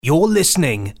You're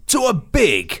listening to a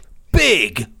big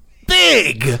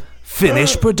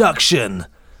Finnish production.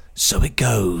 So it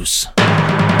goes.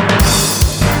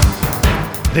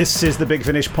 This is the Big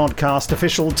Finish Podcast,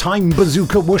 official Time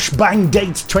Bazooka Whoosh Bang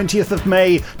date, 20th of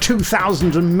May,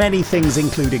 2000 and many things,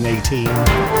 including 18.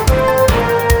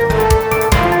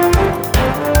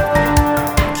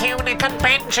 Tunic and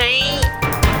Benji.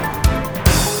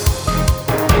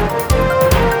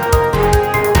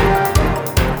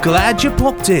 Glad you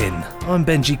popped in. I'm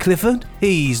Benji Clifford,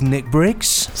 he's Nick Briggs.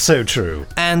 So true.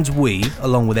 And we,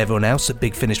 along with everyone else at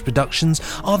Big Finish Productions,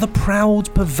 are the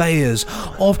proud purveyors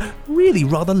of really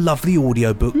rather lovely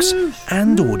audiobooks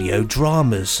and audio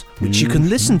dramas, which you can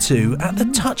listen to at the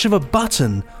touch of a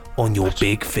button on your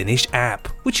Big Finish app,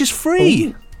 which is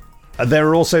free. There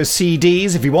are also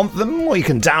CDs if you want them, or you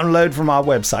can download from our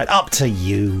website. Up to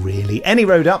you, really. Any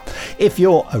road up. If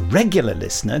you're a regular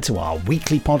listener to our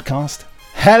weekly podcast,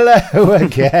 hello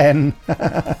again.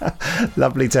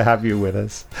 Lovely to have you with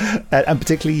us. And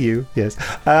particularly you, yes.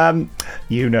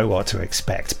 You know what to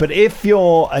expect. But if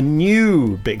you're a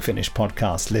new Big Finish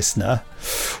podcast listener,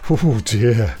 oh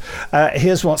dear,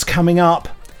 here's what's coming up.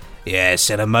 Yes,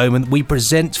 in a moment we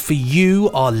present for you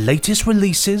our latest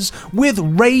releases with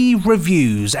rave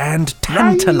reviews and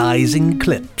tantalising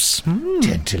clips.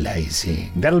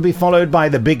 Tantalising. That'll be followed by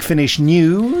the Big Finish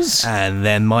news. And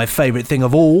then my favourite thing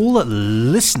of all,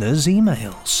 listeners'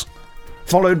 emails.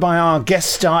 Followed by our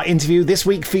guest star interview this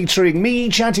week featuring me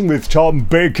chatting with Tom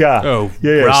Baker. Oh,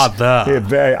 yes. rather.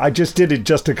 Yeah, I just did it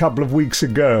just a couple of weeks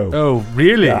ago. Oh,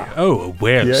 really? Yeah. Oh,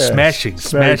 well, Yes. smashing.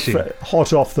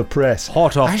 Hot off the press. The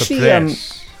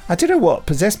press. I don't know what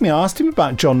possessed me. I asked him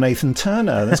about John Nathan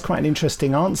Turner. That's quite an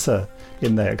interesting answer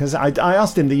in there, because I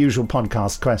asked him the usual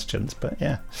podcast questions, but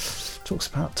yeah, talks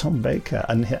about Tom Baker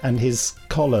and his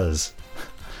collars.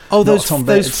 Oh, those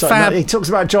fab... he talks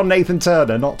about John Nathan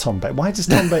Turner, not Tom Baker. Why does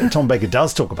Tom Baker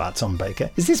does talk about Tom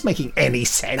Baker? Is this making any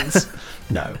sense?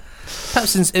 No.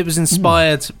 Perhaps it was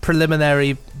inspired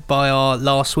preliminary by our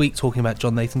last week talking about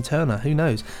John Nathan Turner. Who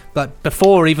knows? But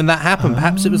before even that happened,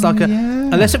 perhaps it was like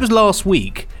unless it was last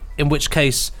week, in which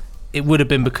case it would have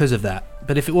been because of that.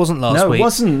 But if it wasn't last week,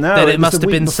 then it must have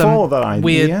been some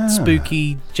weird,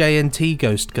 spooky spooky JNT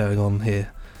ghost going on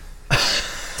here,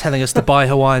 telling us to buy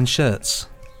Hawaiian shirts.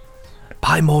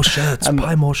 Buy more shirts,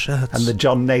 buy more shirts. And the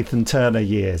John Nathan Turner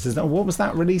years. What was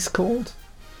that release called?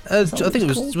 I think it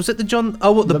was it the John...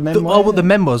 the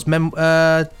memoirs.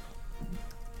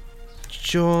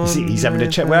 John... See, he's having to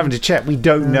check. We're having to check. We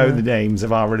don't know the names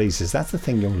of our releases. That's the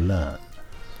thing you'll learn.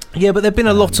 Yeah, but there have been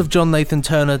a lot of John Nathan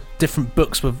Turner different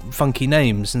books with funky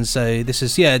names. And so this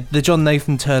is, the John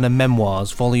Nathan Turner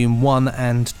Memoirs, Volume 1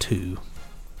 and 2.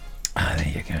 Ah, there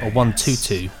you go. Or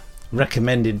 122.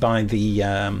 Recommended by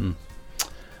the...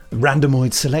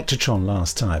 Randomoid Selectatron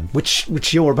last time,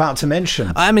 which you're about to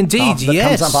mention. I am indeed, yes.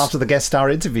 That comes up after the guest star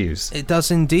interviews. It does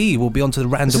indeed. We'll be on to the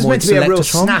Randomoid Selectatron. This is meant to be a real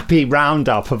snappy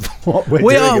roundup of what we're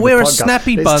doing. We're a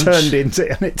snappy bunch.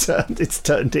 It's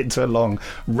turned into a long,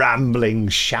 rambling,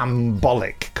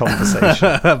 shambolic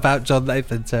conversation about John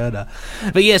Nathan Turner.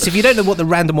 But yes, if you don't know what the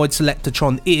Randomoid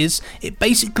Selectatron is, it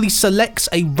basically selects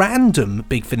a random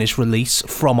Big Finish release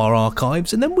from our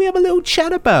archives, and then we have a little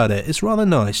chat about it. It's rather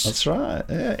nice. That's right,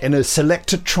 yeah. In a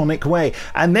selectatronic way,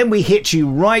 and then we hit you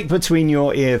right between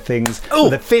your ear things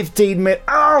with a 15-minute...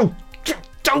 Oh,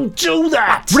 don't do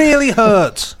that! That really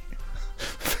hurt.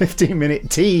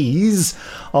 15-minute tease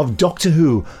of Doctor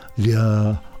Who,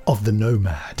 Year of the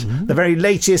Nomad. The very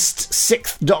latest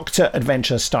 6th Doctor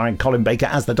adventure starring Colin Baker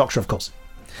as the Doctor, of course.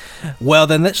 Well,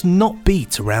 then let's not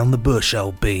beat around the bush,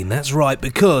 old bean. That's right,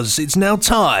 because it's now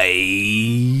time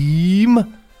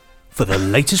for the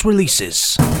latest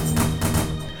releases.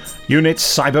 Unit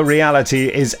Cyber Reality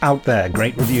is out there.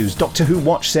 Great reviews. Doctor Who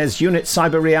Watch says Unit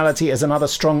Cyber Reality is another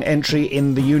strong entry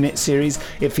in the Unit series.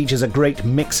 It features a great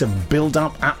mix of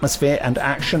build-up, atmosphere and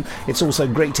action. It's also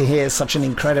great to hear such an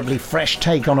incredibly fresh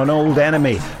take on an old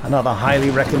enemy. Another highly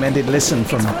recommended listen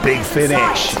from Big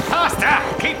Finish.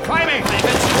 Faster! Keep climbing! I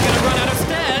bet she's gonna run out of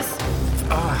stairs.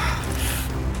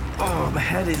 My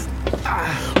head is...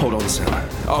 Hold on, Sam.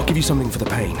 I'll give you something for the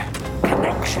pain.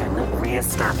 Connection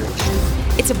re-established.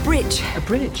 It's a bridge. A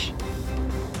bridge?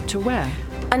 To where?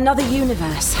 Another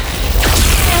universe.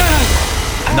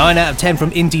 9 out of 10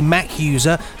 from Indie Mac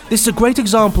User. This is a great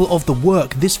example of the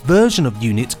work this version of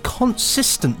Unit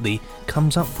consistently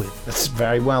comes up with. That's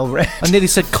very well read. I nearly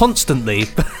said constantly.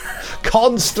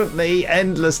 constantly,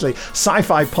 endlessly.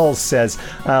 Sci-Fi Pulse says,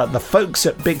 the folks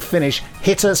at Big Finish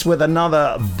hit us with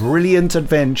another brilliant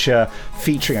adventure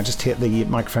featuring, I just hit the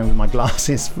microphone with my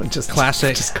glasses,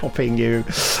 Classic. Just copying you.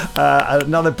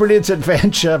 Another brilliant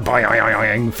adventure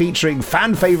featuring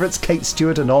fan favourites Kate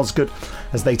Stewart and Osgood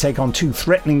as they take on two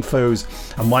threatening foes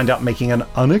and wind up making an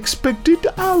unexpected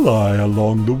ally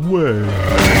along the way.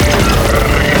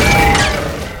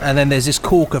 And then there's this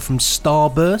corker from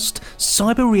Starburst.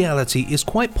 Cyber reality is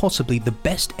quite possibly the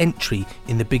best entry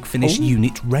in the Big Finish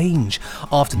unit range.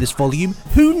 After this volume,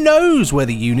 who knows where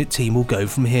the unit team will go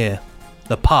from here?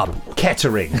 The pub.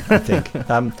 Kettering, I think.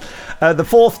 The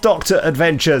Fourth Doctor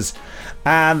Adventures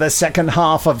and the second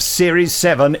half of Series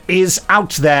 7 is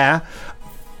out there.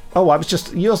 Oh, I was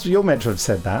just... You're meant to have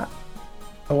said that.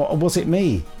 Or was it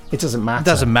me? It doesn't matter. It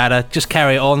doesn't matter. Just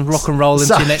carry it on. Rock and roll into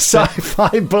your next bit.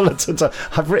 Sci-Fi Bulletin.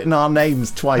 I've written our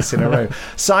names twice in a row.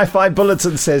 Sci-Fi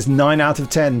Bulletin says 9 out of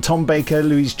 10. Tom Baker,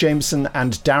 Louise Jameson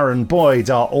and Darren Boyd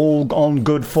are all on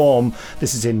good form.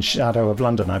 This is in Shadow of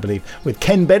London, I believe. With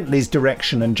Ken Bentley's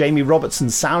direction and Jamie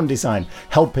Robertson's sound design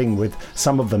helping with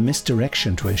some of the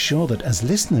misdirection to ensure that as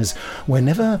listeners, we're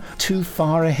never too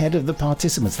far ahead of the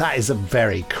participants. That is a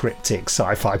very cryptic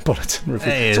Sci-Fi Bulletin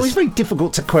review. It's always very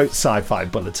difficult to quote Sci-Fi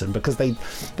Bulletin because they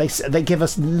give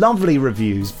us lovely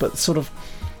reviews but sort of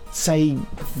say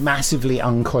massively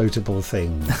unquotable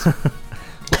things.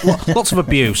 Lots of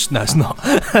abuse. No, it's not.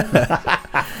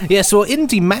 Yeah, so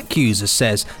Indy Mac User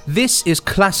says, this is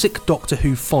classic Doctor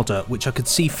Who fodder, which I could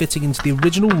see fitting into the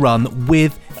original run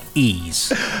with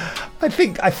ease. I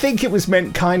think it was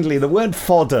meant kindly. The word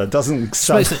fodder doesn't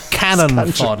sound... It's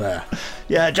cannon fodder.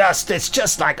 Yeah, it's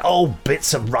just like old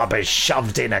bits of rubbish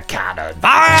shoved in a cannon.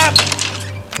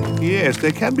 Yes,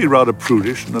 they can be rather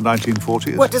prudish in the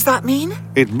 1940s. What does that mean?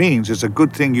 It means it's a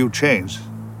good thing you changed.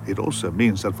 It also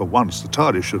means that for once the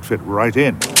TARDIS should fit right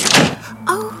in.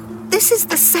 Oh, this is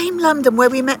the same London where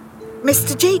we met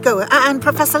Mr. Jago and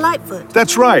Professor Lightfoot.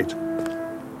 That's right.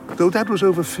 Though that was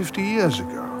over 50 years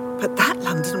ago. But that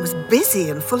London was busy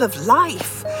and full of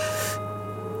life.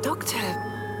 Doctor,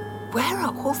 where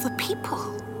are all the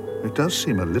people? It does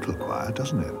seem a little quiet,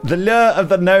 doesn't it? The Lure of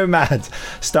the Nomad,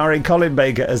 starring Colin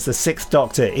Baker as the Sixth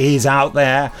Doctor, is out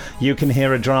there. You can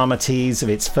hear a drama tease of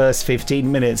its first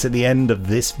 15 minutes at the end of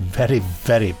this very,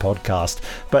 very podcast.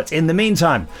 But in the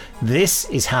meantime, this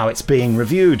is how it's being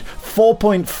reviewed.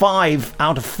 4.5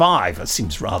 out of 5. That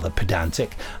seems rather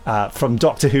pedantic. From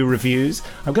Doctor Who Reviews.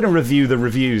 I'm going to review the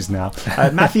reviews now.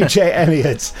 Matthew J.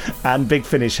 Elliott and Big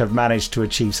Finish have managed to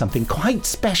achieve something quite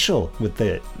special with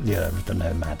the Lure of the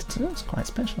Nomad. It's quite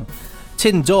special.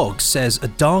 Tin Dog says, a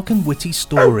dark and witty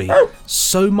story,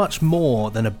 so much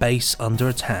more than a base under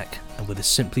attack, and with a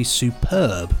simply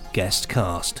superb guest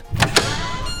cast.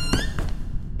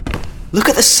 Look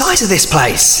at the size of this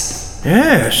place!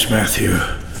 Yes, Matthew.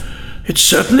 It's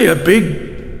certainly a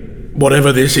big...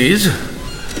 whatever this is.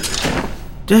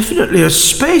 Definitely a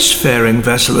spacefaring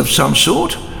vessel of some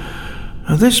sort.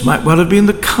 This might well have been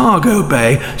the cargo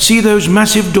bay. See those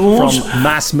massive doors? From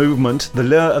Mass Movement, The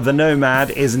Lure of the Nomad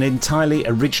is an entirely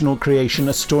original creation,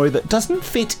 a story that doesn't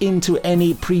fit into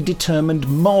any predetermined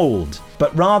mould,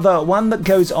 but rather one that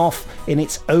goes off in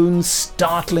its own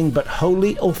startling but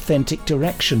wholly authentic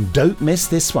direction. Don't miss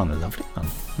this one, a lovely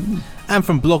one. And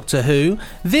from Blog to Who,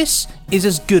 this is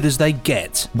as good as they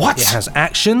get. What? It has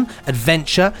action,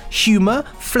 adventure, humour,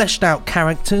 fleshed out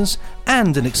characters,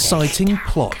 and an exciting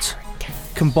plot.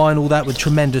 Combine all that with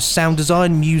tremendous sound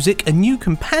design, music, a new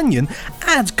companion,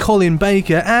 add Colin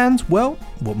Baker, and, well,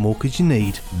 what more could you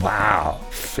need? Wow,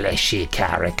 fleshy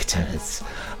characters.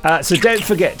 So don't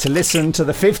forget to listen to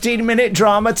the 15-minute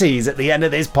drama tease at the end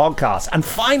of this podcast. And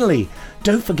finally,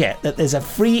 don't forget that there's a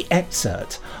free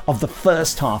excerpt of the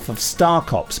first half of Star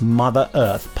Cops Mother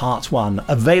Earth Part 1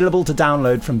 available to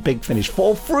download from Big Finish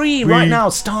for free right now.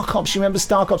 Star Cops, you remember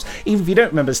Star Cops? Even if you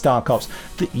don't remember Star Cops,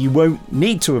 you won't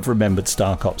need to have remembered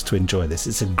Star Cops to enjoy this.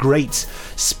 It's a great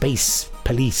space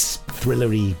police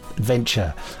thrillery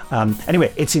adventure.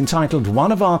 Anyway, it's entitled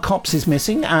One of Our Cops is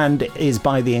Missing and is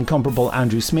by the incomparable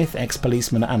Andrew Smith,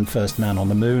 ex-policeman and first man on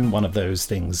the moon. One of those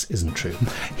things isn't true.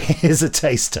 Here's a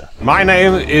taster. My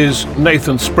name is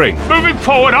Nathan Spring. Moving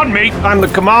forward on me. I'm the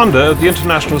commander of the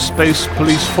International Space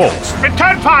Police Force,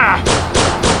 Return fire.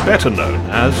 better known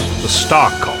as the Star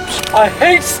Cops. I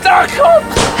hate Star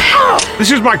Cops.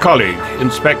 This is my colleague,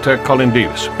 Inspector Colin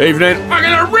Davis. Evening. I'm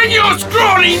gonna wring your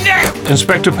scrawny neck.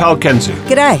 Inspector Pal Kenzie.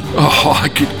 G'day. Oh, I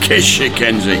could kiss you,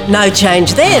 Kenzie. No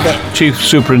change there, then. Chief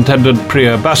Superintendent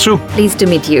Priya Basu. Pleased to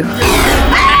meet you.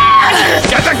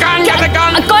 Get the gun! Get the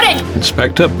gun! I got it!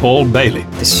 Inspector Paul Bailey.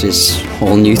 This is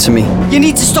all new to me. You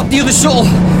need to stop the other shuttle.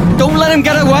 Don't let him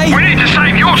get away! We need to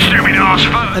save your stupid ass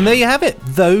first! And there you have it.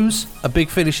 Those are Big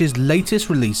Finish's latest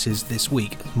releases this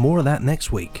week. More of that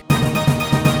next week.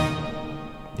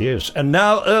 Yes, and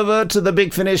now over to the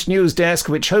Big Finish news desk,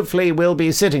 which hopefully we'll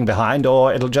be sitting behind,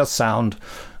 or it'll just sound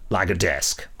like a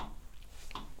desk.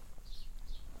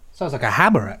 Sounds like a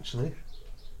hammer, actually.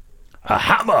 A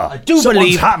hammer! I do Someone's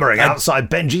believe hammering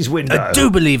outside Benji's window. I do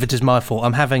believe it is my fault.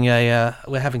 I'm having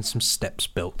we're having some steps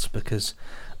built because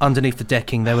underneath the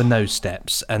decking there were no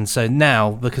steps, and so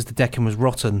now because the decking was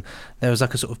rotten, there was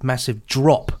like a sort of massive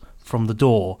drop from the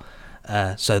door.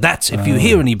 So that's if you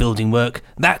hear any building work,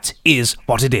 that is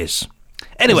what it is.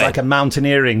 Anyway, it was like a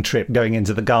mountaineering trip going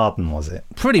into the garden, was it?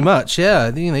 Pretty much, yeah.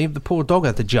 The poor dog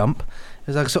had to jump. It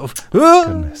was like sort of,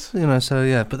 goodness. So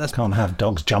yeah, but that's can't have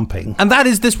dogs jumping. And that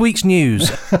is this week's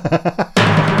news.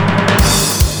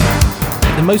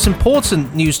 The most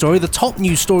important news story, the top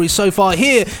news story so far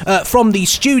here from the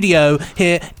studio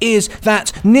here is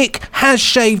that Nick has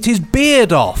shaved his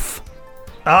beard off.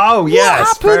 Oh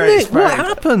yes, what happened, Nick? What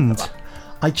happened?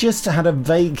 I just had a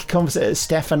vague conversation.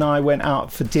 Steph and I went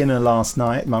out for dinner last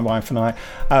night, my wife and I,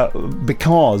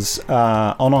 because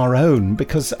on our own,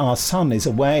 because our son is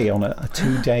away on a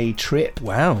 2-day trip.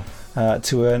 Wow.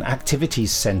 To an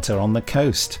activities centre on the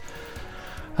coast.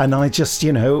 And I just,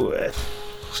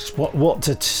 what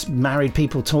do married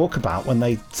people talk about when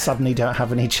they suddenly don't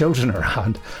have any children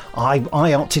around?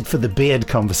 I opted for the beard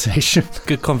conversation.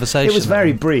 Good conversation. It was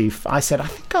very brief. I said, I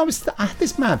think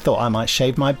this man thought I might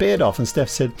shave my beard off. And Steph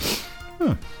said, if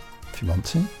you want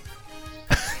to.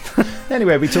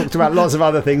 Anyway, we talked about lots of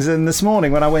other things. And this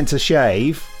morning when I went to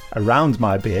shave around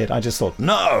my beard, I just thought,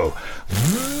 no.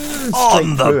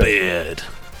 On the beard.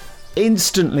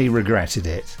 Instantly regretted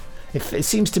it. It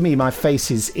seems to me my face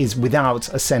is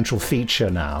without a central feature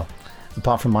now,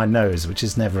 apart from my nose, which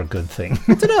is never a good thing.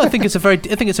 I don't know. I think it's a very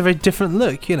different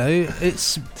look.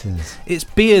 It's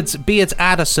beards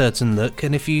add a certain look,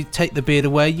 and if you take the beard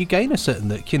away, you gain a certain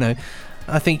look.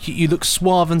 I think you look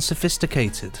suave and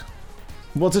sophisticated.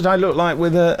 What did I look like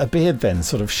with a beard then?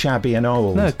 Sort of shabby and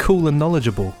old. No, cool and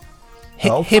knowledgeable.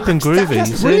 Hip and groovy.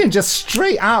 That's brilliant. Just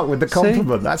straight out with the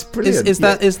compliment. See? That's brilliant. Is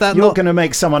that you're going to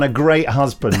make someone a great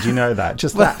husband? You know that.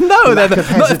 Just that no, lack of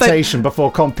hesitation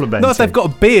before complimenting. Not if they've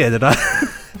got a beard.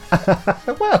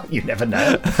 Well, you never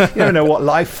know. You never know what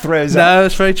life throws up. No,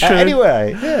 that's very true.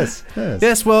 Anyway, yes.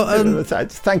 Yes. Well,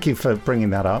 thank you for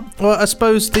bringing that up. Well, I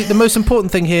suppose the most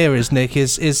important thing here is, Nick,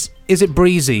 is it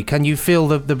breezy? Can you feel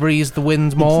the breeze, the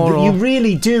wind more? You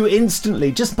really do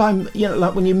instantly. Just by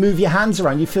like when you move your hands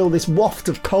around, you feel this waft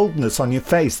of coldness on your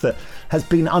face that has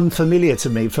been unfamiliar to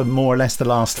me for more or less the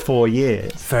last 4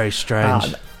 years. Very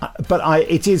strange. But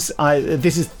this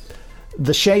is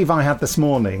the shave I had this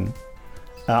morning.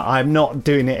 I'm not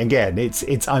doing it again.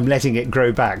 I'm letting it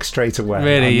grow back straight away.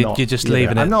 Really, you're just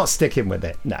leaving it. I'm not sticking with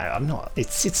it. No, I'm not.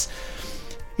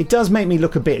 It does make me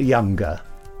look a bit younger.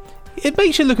 It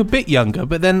makes you look a bit younger,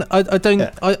 but then I don't.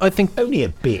 Yeah. I think only a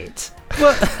bit.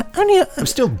 Well, I'm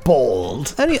still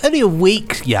bald. Only a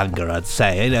week younger, I'd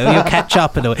say. You'll catch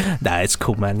up in a way. Nah, it's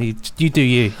cool, man. You do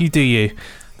you.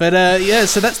 But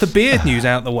so that's the beard news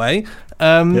out the way.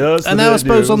 Yes, and now I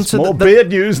suppose on to more beard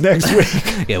news next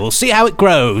week. Yeah, we'll see how it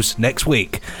grows next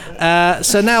week.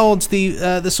 So now on to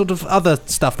the sort of other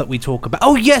stuff that we talk about.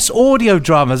 Oh yes, audio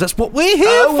dramas. That's what we're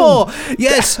here for.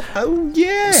 Yes. Oh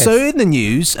yes. So in the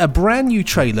news, a brand new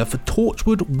trailer for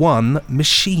Torchwood 1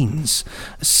 Machines,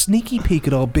 a sneaky peek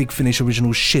at our Big Finish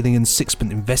original shilling and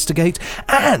sixpence investigate,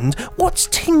 and what's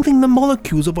tingling the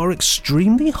molecules of our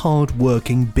extremely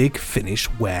hard-working Big Finish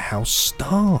warehouse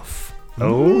staff.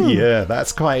 Oh, yeah,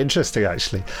 that's quite interesting,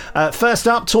 actually. First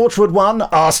up, Torchwood 1,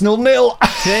 Arsenal 0.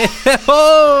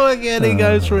 Oh, again he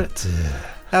goes for it. Dear.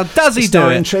 How does he do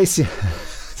it? Tracy.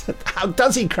 How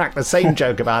does he crack the same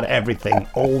joke about everything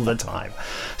all the time?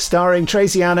 Starring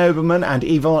Tracy Ann Oberman and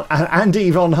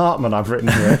Yvonne Hartman, I've written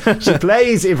here. She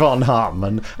plays Yvonne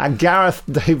Hartman, and Gareth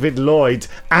David Lloyd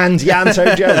and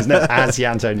Yanto Jones. No, as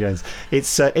Yanto Jones.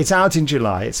 It's out in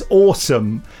July. It's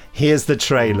awesome. Here's the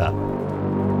trailer.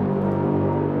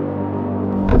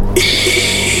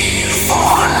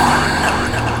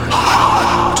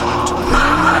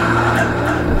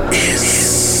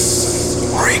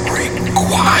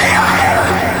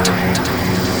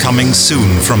 Coming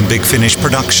soon from Big Finish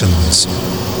Productions,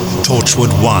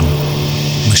 Torchwood 1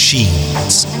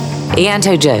 Machines.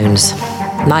 Yanto Jones.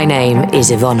 My name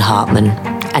is Yvonne Hartman,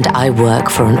 and I work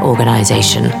for an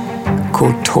organisation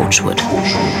called Torchwood.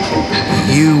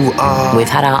 You are... We've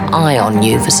had our eye on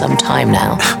you for some time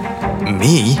now.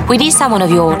 Me? We need someone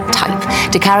of your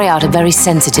type to carry out a very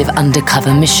sensitive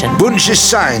undercover mission. Bunch of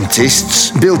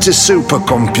scientists built a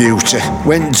supercomputer,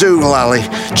 went doolally,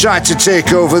 tried to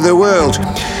take over the world.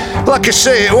 Like I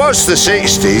say, it was the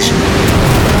 60s.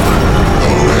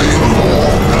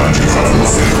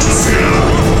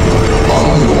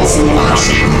 Unlawful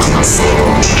action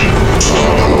confirmed.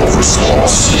 Terminal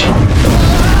response.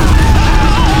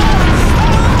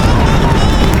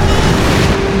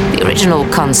 The original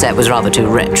concept was rather too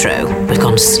retro. We've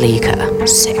gone sleeker,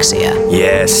 sexier.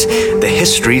 Yes, the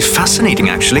history's fascinating,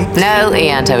 actually. No,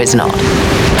 Ianto, it's not.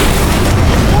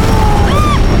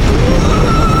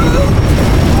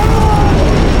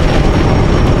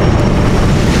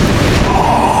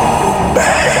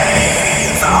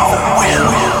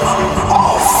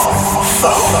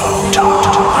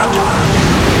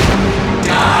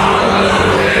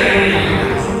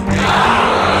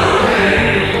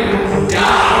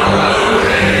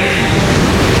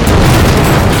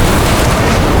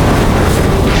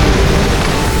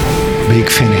 Big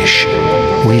Finish.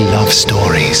 We love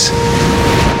stories.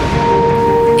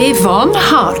 Yvonne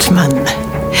Hartman.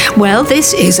 Well,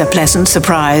 this is a pleasant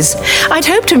surprise. I'd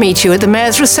hoped to meet you at the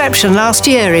mayor's reception last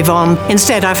year, Yvonne.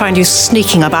 Instead, I find you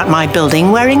sneaking about my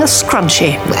building wearing a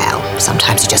scrunchie. Well,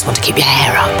 sometimes you just want to keep your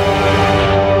hair up.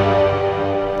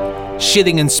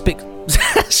 Shilling and sixpence.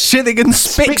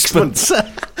 Oh,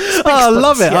 I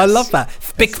love it. Yes. I love that.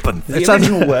 Spixpence. The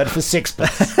original word for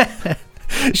sixpence.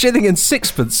 Shilling and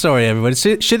Sixpence, sorry everyone.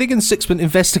 Shilling and Sixpence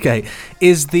Investigate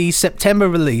is the September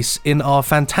release in our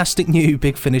fantastic new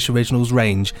Big Finish Originals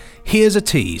range. Here's a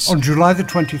tease. On July the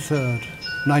 23rd,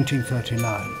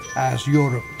 1939, as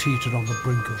Europe teetered on the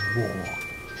brink of war,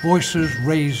 voices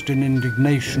raised in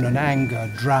indignation and anger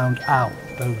drowned out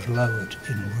those lowered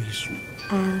in reason.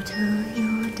 Out of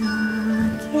your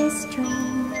darkest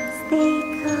dreams they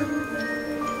come,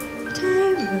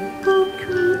 terrible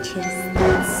creatures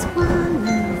that swallow the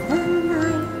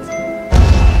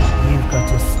night. You've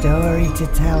got a story to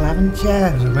tell, haven't you?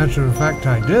 As a matter of fact,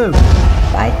 I do.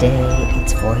 By day,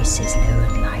 its voice is low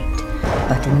and light,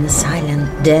 but in the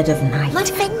silent dead of night...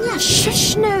 Lavinia,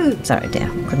 shush now! Sorry, dear,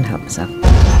 couldn't help myself.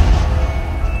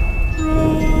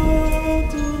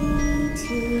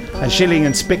 And Shilling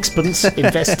and Sixpence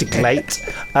Investigate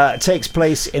takes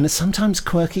place in a sometimes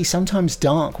quirky, sometimes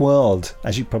dark world,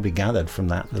 as you probably gathered from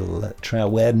that little trail,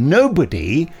 where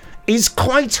nobody is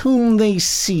quite whom they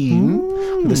seem,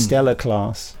 with a stellar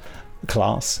class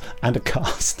and a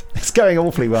cast. It's going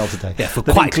awfully well today. Yeah, for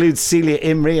that quite. Includes Celia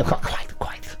Imrie,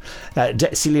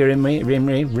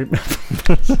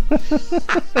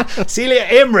 Celia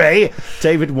Imrie,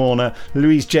 David Warner,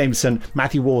 Louise Jameson,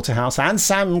 Matthew Waterhouse, and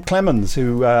Sam Clemens,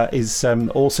 who is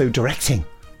also directing.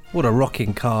 What a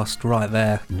rocking cast right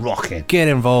there. Rocking. Get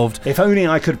involved. If only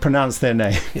I could pronounce their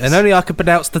names. And only I could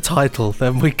pronounce the title,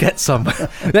 then we'd get some.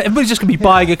 Everybody's just going to be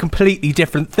buying a completely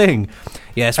different thing.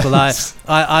 Yes, well,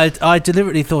 I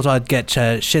deliberately thought I'd get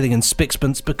Shilling and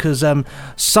Sixpence because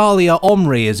Salia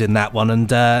Omri is in that one,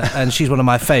 and she's one of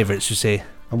my favourites, you see.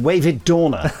 And Wavid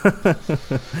Dorner.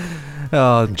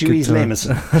 Oh, Julius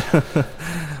Lamerson.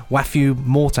 Matthew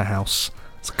Waterhouse.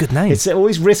 It's a good name. It's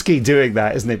always risky doing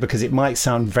that, isn't it? Because it might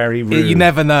sound very rude. You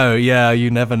never know. Yeah, you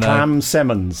never know. Clam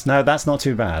Simmons. No, that's not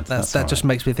too bad. That right. Just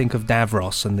makes me think of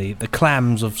Davros and the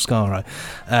clams of Skaro.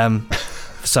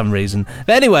 For some reason.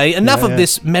 But anyway, enough of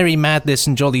this merry madness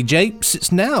and jolly japes.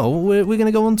 It's now we're going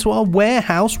to go on to our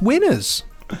warehouse winners.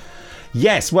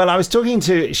 Yes, well, I was talking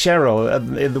to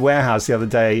Cheryl in the warehouse the other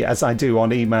day, as I do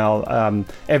on email,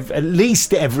 at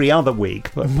least every other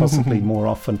week, but possibly more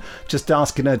often, just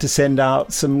asking her to send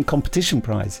out some competition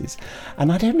prizes. And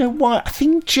I don't know why. I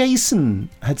think Jason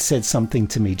had said something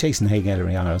to me. Jason Hager,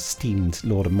 our esteemed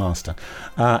Lord and Master,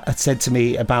 had said to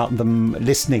me about them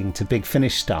listening to Big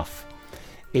Finish stuff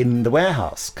in the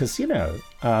warehouse. Because,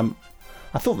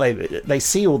 I thought they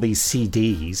see all these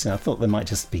CDs, and I thought they might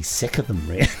just be sick of them,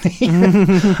 really.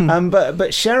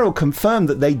 But Cheryl confirmed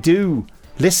that they do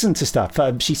listen to stuff.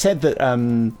 She said that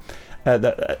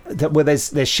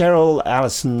there's Cheryl,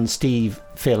 Alison, Steve,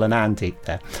 Phil, and Andy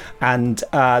there, and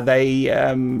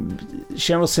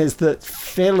Cheryl says that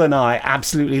Phil and I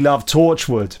absolutely love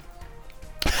Torchwood.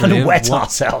 And wet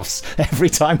ourselves every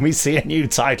time we see a new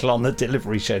title on the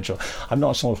delivery schedule. I'm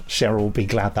not sure Cheryl will be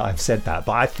glad that I've said that,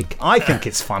 but I think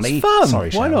it's funny. It's fun. Sorry,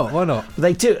 Cheryl. Why not?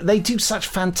 They do such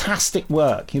fantastic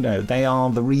work. They are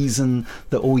the reason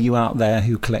that all you out there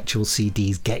who collect your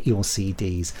CDs get your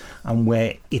CDs, and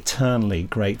we're eternally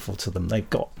grateful to them. They've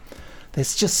got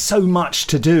there's just so much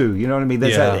to do. You know what I mean?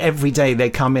 Every day they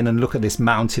come in and look at this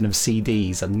mountain of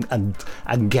CDs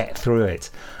and get through it.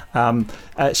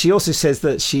 She also says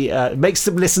that she makes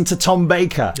them listen to Tom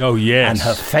Baker. Oh yes, and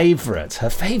her favourite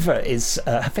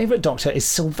Doctor is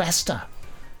Sylvester,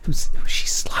 who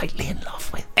she's slightly in love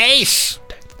with. Ace.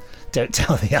 Don't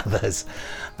tell the others.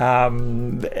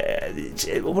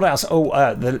 What else?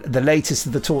 The latest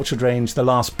of the Tortured Range, The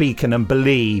Last Beacon, and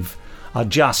Believe are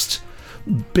just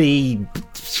hashtag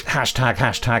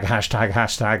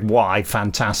why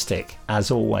fantastic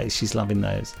as always. She's loving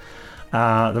those.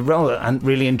 And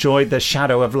really enjoyed The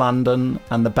Shadow of London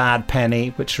and The Bad Penny,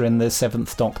 which are in the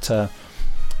 7th Doctor,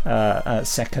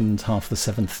 second half of the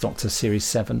 7th Doctor, Series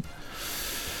 7.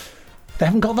 They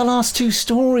haven't got the last 2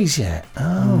 stories yet. Oh,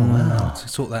 wow. To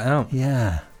sort that out.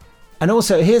 Yeah. And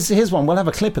also, here's one. We'll have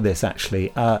a clip of this,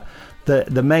 actually.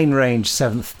 The main range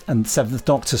 7th and 7th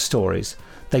Doctor stories.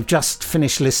 They've just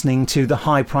finished listening to The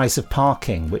High Price of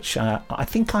Parking, which I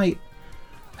think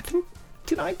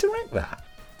did I direct that?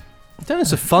 I don't know,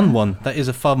 it's a fun one. That is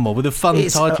a fun one with a fun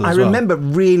title as well. I remember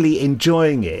really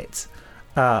enjoying it.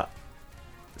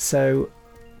 So,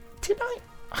 did I?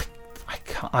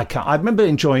 I can't. I remember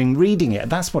enjoying reading it.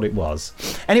 That's what it was.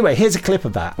 Anyway, here's a clip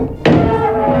of that.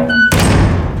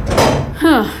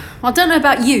 I don't know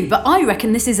about you, but I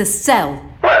reckon this is a cell.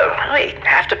 Well, I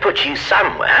have to put you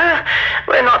somewhere.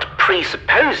 We're not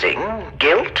presupposing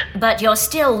guilt. But you're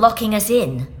still locking us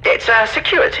in. It's a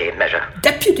security measure.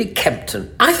 Deputy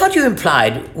Kempton, I thought you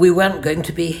implied we weren't going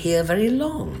to be here very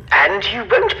long. And you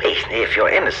won't be if you're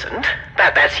innocent.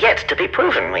 That's yet to be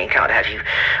proven. We can't have you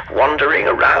wandering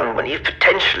around when you've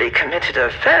potentially committed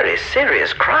a very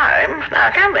serious crime,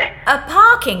 now can we? A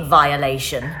parking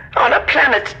violation? On a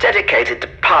planet dedicated to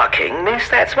parking, miss,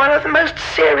 that's one of the most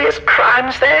serious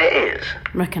crimes there is.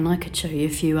 Reckon I could show you a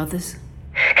few others.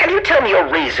 Can you tell me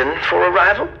your reason for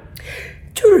arrival?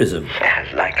 Tourism.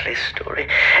 A likely story.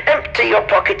 Empty your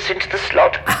pockets into the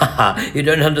slot. You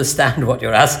don't understand what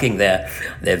you're asking there.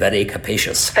 They're very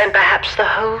capacious. Then perhaps the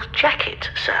whole jacket,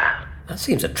 sir. That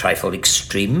seems a trifle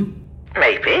extreme.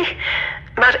 Maybe.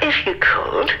 But if you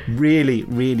could... Really,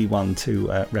 really one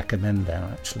to recommend there,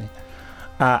 actually.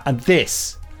 And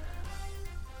this...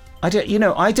 I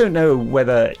don't know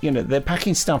whether, they're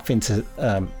packing stuff into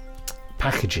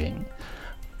packaging,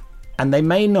 and they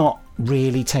may not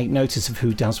really take notice of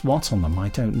who does what on them. I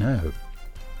don't know.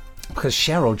 Because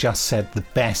Cheryl just said the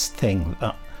best thing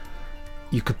that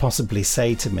you could possibly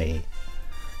say to me.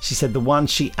 She said the one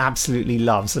she absolutely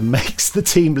loves and makes the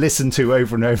team listen to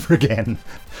over and over again,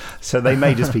 so they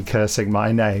may just be cursing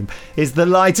my name, is The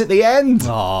Light at the End.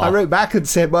 Aww. I wrote back and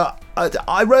said, well, I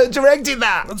directed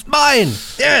that. That's mine.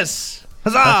 Yes.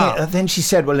 Huzzah! Then she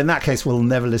said, well, in that case, we'll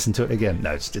never listen to it again.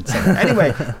 No, she didn't say that.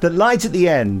 Anyway, The Light at the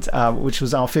End, which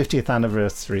was our 50th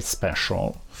anniversary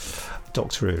special,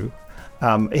 Doctor Who.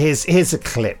 Here's a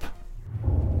clip.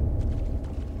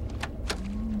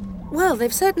 Well,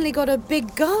 they've certainly got a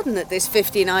big garden at this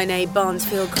 59A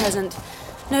Barnesfield Crescent.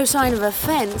 No sign of a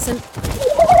fence and...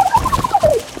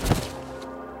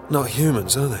 Not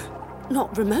humans, are they?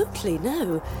 Not remotely,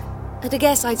 no. At a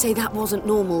guess, I'd say that wasn't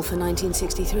normal for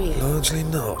 1963. Largely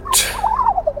not.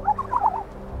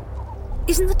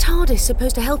 Isn't the TARDIS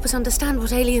supposed to help us understand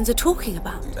what aliens are talking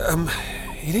about?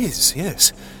 It is,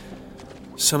 yes.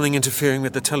 Something interfering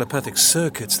with the telepathic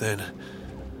circuits, then.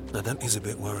 Now, that is a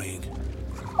bit worrying.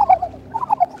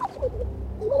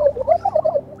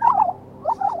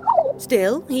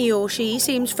 Still, he or she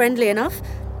seems friendly enough,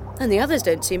 and the others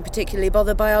don't seem particularly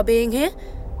bothered by our being here.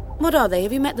 What are they?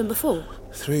 Have you met them before?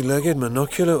 3-legged,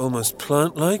 monocular, almost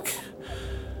plant-like.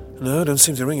 No, don't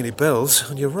seem to ring any bells.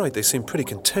 And you're right, they seem pretty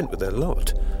content with their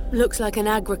lot. Looks like an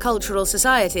agricultural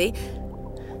society.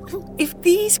 If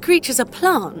these creatures are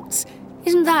plants,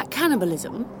 isn't that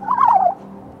cannibalism?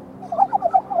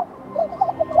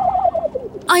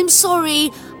 I'm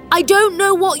sorry, I don't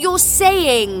know what you're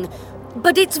saying,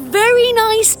 but it's very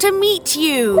nice to meet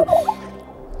you.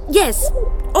 Yes,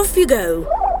 off you go.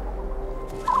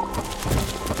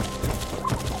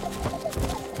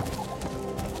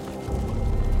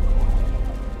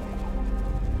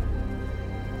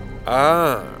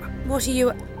 Ah. What are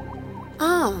you...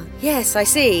 Ah, yes, I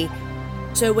see.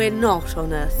 So we're not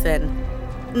on Earth, then.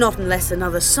 Not unless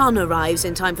another sun arrives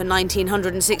in time for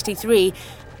 1963,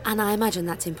 and I imagine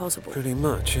that's impossible. Pretty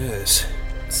much, yes.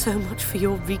 So much for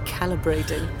your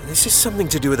recalibrating. This is something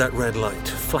to do with that red light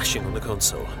flashing on the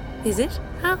console. Is it?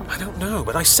 How? I don't know,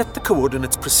 but I set the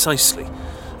coordinates precisely.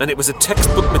 And it was a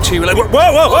textbook material... Whoa,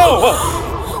 whoa, whoa,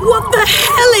 whoa! What the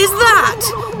hell is that?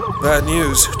 Bad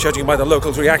news, judging by the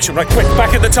locals' reaction. Right, quick,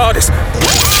 back in the TARDIS!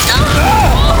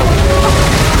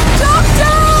 Doctor!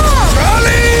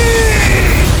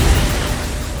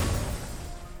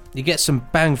 You get some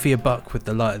bang for your buck with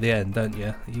the light at the end, don't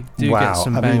you? You do get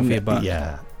some bang for your buck.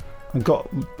 Yeah. I've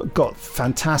got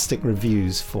fantastic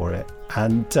reviews for it.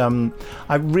 And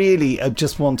I really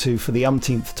just want to, for the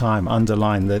umpteenth time,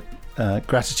 underline that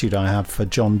gratitude I have for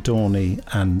John Dorney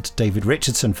and David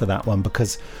Richardson for that one,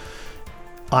 because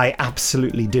I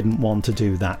absolutely didn't want to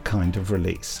do that kind of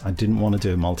release. I didn't want to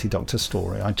do a multi-Doctor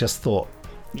story. I just thought,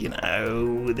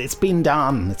 it's been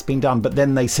done. But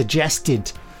then they suggested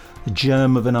the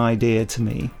germ of an idea to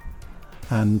me,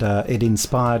 and it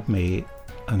inspired me,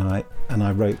 and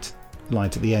I wrote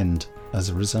Light at the End as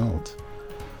a result.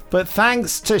 But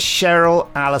thanks to Cheryl,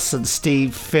 Alison,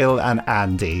 Steve, Phil and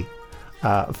Andy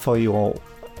for your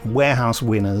warehouse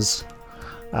winners.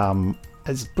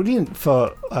 It's brilliant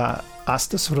for us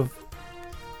to sort of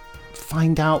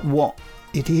find out what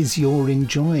it is you're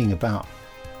enjoying about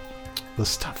the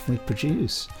stuff we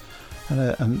produce.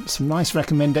 And some nice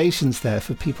recommendations there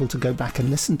for people to go back and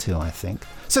listen to, I think.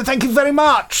 So thank you very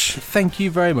much. Thank you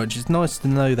very much. It's nice to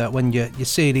know that when your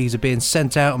CDs are being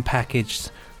sent out and packaged,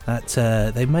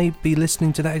 that they may be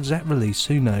listening to that exact release.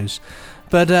 Who knows?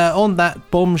 But on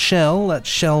that bombshell, that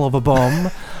shell of a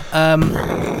bomb,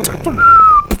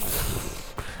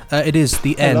 it is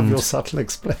the end. I love your subtle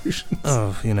explosions.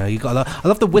 Oh, you got. I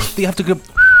love the whiff. You have to go.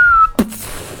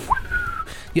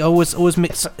 You always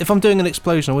mix. If I'm doing an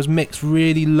explosion, I always mix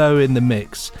really low in the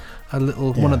mix. A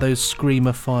little one of those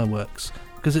screamer fireworks,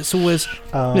 because it's always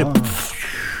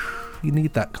you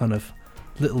need that kind of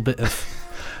little bit of.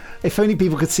 If only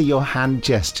people could see your hand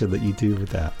gesture that you do with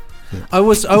that. Yeah. I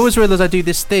always realise I do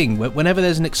this thing whenever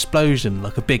there's an explosion,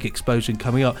 like a big explosion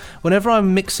coming up. Whenever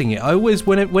I'm mixing it, I always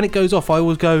when it goes off, I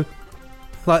always go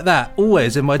like that.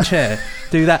 Always in my chair,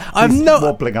 do that. I'm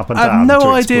wobbling up and down. I have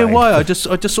no idea why. I just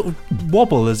sort of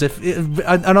wobble as if,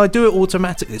 and I do it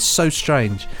automatically. It's so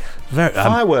strange.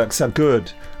 Fireworks are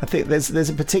good. I think there's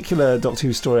a particular Doctor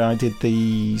Who story I did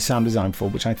the sound design for,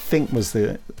 which I think was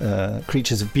the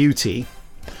Creatures of Beauty.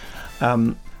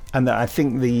 And that I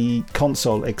think the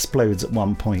console explodes at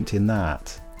one point in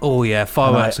that. Oh yeah,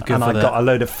 fireworks are good. And I got a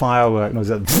load of fireworks, and I was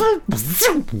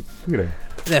like,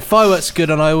 Yeah, fireworks are good,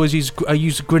 and I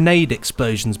use grenade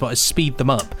explosions, but I speed them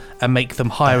up and make them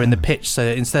higher in the pitch, so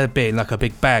that instead of being like a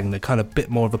big bang, they're kind of a bit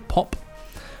more of a pop.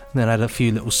 And then add a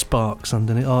few little sparks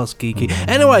underneath. Oh, it's geeky.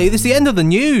 Anyway, this is the end of the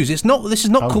news. This is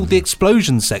not called the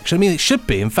explosion section. I mean, it should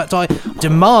be. In fact, I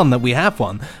demand that we have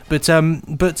one. But so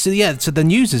the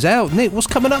news is out. Nick, what's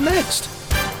coming up next?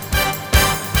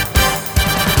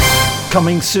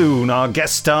 Coming soon, our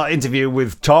guest star interview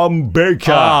with Tom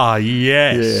Baker. Ah,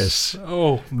 yes. Yes.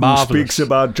 Oh, marvellous. Who speaks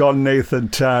about John Nathan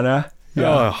Turner.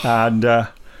 Yeah. Oh. And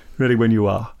Ready When You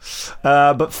Are.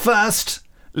 But first,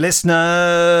 listeners'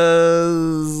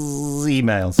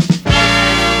 emails.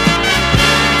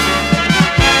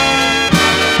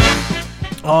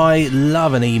 I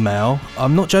love an email.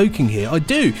 I'm not joking here. I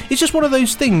do. It's just one of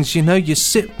those things, you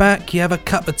sit back, you have a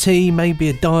cup of tea, maybe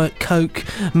a Diet Coke,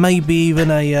 maybe even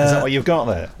a... Is that what you've got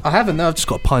there? I haven't. No, I've just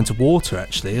got a pint of water,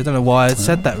 actually. I don't know why I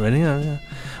said that, really. Yeah.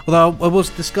 Although I was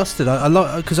disgusted.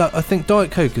 Because I think Diet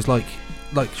Coke is like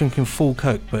drinking full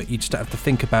Coke, but you just don't have to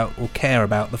think about or care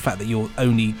about the fact that you're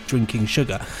only drinking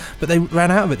sugar. But they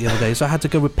ran out of it the other day, so I had to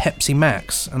go with Pepsi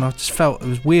Max, and I just felt it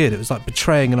was weird. It was like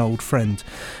betraying an old friend.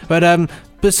 But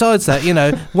besides that,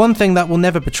 one thing that will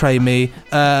never betray me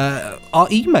are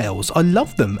emails. I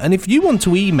love them. And if you want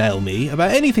to email me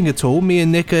about anything at all, me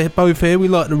and Nick are both here, we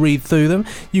like to read through them,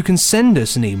 you can send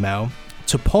us an email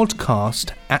to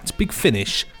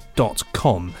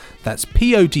podcast@bigfinish.com. That's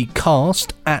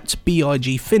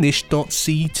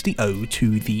podcast@bigfinish.c to the O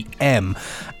to the M.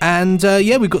 And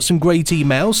we've got some great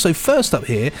emails. So first up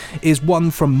here is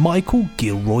one from Michael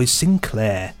Gilroy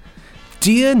Sinclair.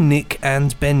 Dear Nick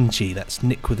and Benji, that's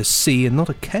Nick with a C and not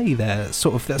a K there. That's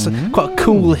quite a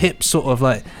cool, hip sort of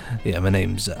like, yeah, my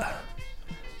name's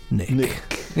Nick.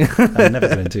 I'm never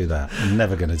going to do that.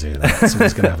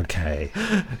 Someone's going to have a K.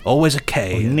 Always a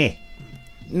K. Or Nick.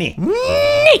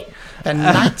 The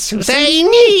knights who say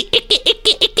nee,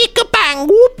 bang,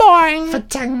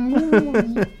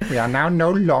 boing. We are now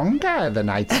no longer the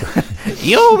knights.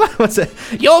 You must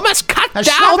cut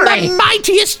down the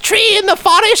mightiest tree in the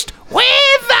forest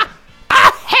with a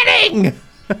heading.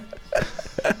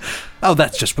 Oh,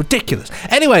 that's just ridiculous.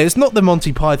 Anyway, it's not the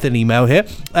Monty Python email here.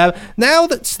 Now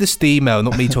that's the email,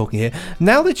 not me talking here.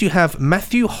 Now that you have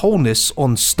Matthew Holness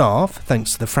on staff,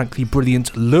 thanks to the frankly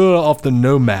brilliant Lure of the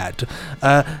Nomad,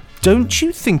 don't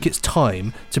you think it's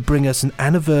time to bring us an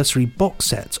anniversary box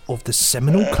set of the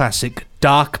seminal classic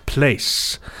Dark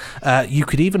Place? You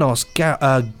could even ask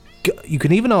You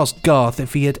can even ask Garth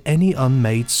if he had any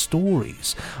unmade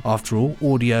stories. After all,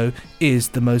 audio is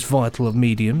the most vital of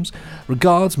mediums.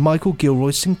 Regards, Michael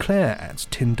Gilroy Sinclair at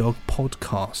Tin Dog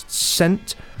Podcasts.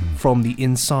 Sent from the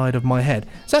inside of my head.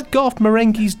 Is that Garth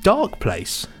Marenghi's Dark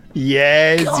Place?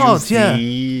 Yes, God, you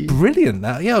see. yeah, brilliant.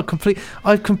 That, yeah,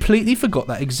 I completely forgot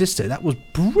that existed. That was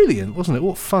brilliant, wasn't it?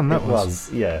 What fun that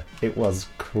was. Yeah, it was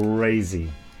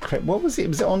crazy. What was it?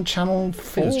 Was it on Channel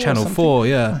 4? It was Channel 4,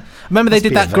 yeah. Remember they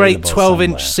did that great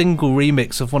 12-inch single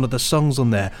remix of one of the songs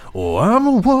on there. Oh, I'm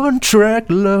a one-track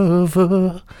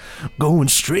lover, going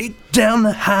straight down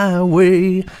the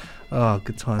highway. Oh,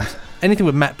 good times. Anything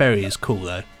with Matt Berry is cool,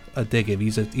 though. I dig him.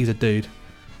 He's a dude.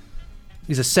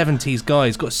 He's a 70s guy.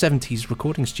 He's got a 70s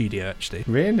recording studio, actually.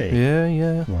 Really?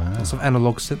 Yeah. Wow. Lots of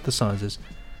analogue synthesizers.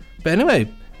 But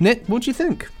anyway, Nick, what do you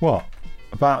think? What?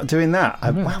 About doing that?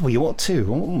 Wow, we ought to,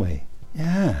 oughtn't we?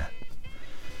 Yeah.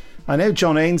 I know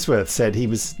John Ainsworth said he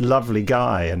was a lovely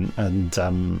guy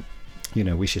and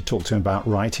we should talk to him about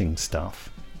writing stuff.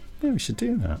 Yeah, we should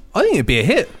do that. I think it'd be a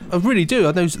hit. I really do.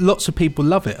 I know lots of people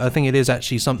love it. I think it is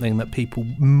actually something that people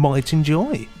might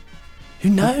enjoy. Who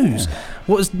knows? Yeah.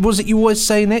 What was it you always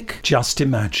say, Nick? Just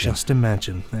imagine. Just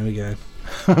imagine. There we go.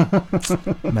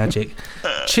 Magic.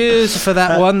 Cheers for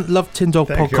that one. Love Tin Dog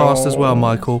Podcast as well,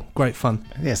 Michael. Great fun.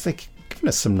 Yes, they've given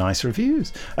us some nice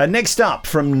reviews. Next up,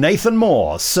 from Nathan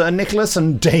Moore, Sir Nicholas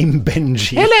and Dame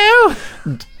Benji. Hello!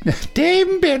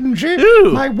 Dame Benji,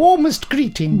 Ooh. My warmest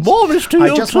greetings. Warmest to you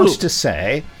I just too. wanted to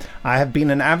say, I have been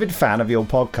an avid fan of your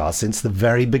podcast since the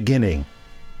very beginning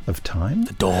of time.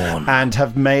 The dawn. And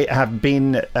have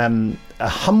been a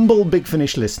humble Big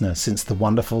Finish listener since the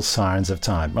wonderful Sirens of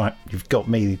Time. Right, you've got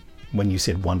me when you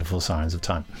said wonderful Sirens of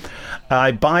Time.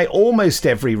 I buy almost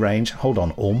every range,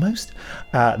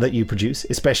 that you produce,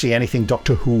 especially anything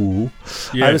Doctor Who.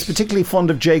 Yes. I was particularly fond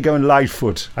of Jago and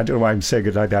Lightfoot. I don't know why I'm saying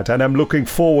it like that. And I'm looking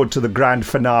forward to the grand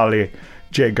finale,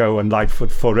 Jago and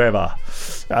Lightfoot Forever.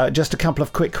 Just a couple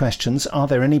of quick questions. Are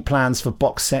there any plans for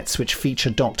box sets which feature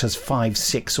Doctors 5,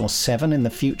 6 or 7 in the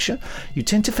future? You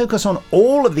tend to focus on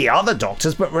all of the other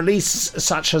Doctors, but releases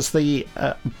such as the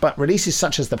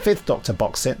 5th Doctor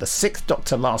box set, the 6th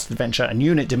Doctor Last Adventure and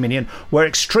Unit Dominion were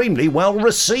extremely well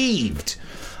received.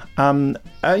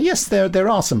 Yes, there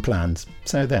are some plans.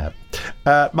 So there.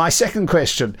 My second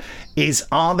question is,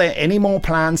 are there any more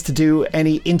plans to do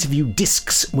any interview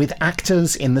discs with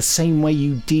actors in the same way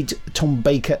you did Tom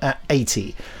Baker at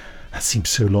 80? That seems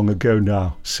so long ago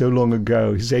now. So long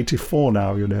ago. He's 84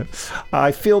 now, you know.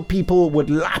 I feel people would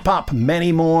lap up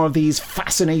many more of these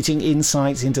fascinating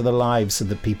insights into the lives of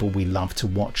the people we love to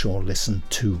watch or listen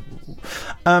to.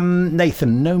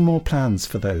 Nathan, no more plans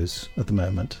for those at the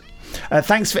moment.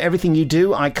 Thanks for everything you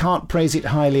do. I can't praise it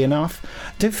highly enough.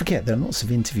 Don't forget, there are lots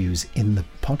of interviews in the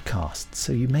podcast,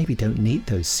 so you maybe don't need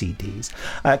those CDs.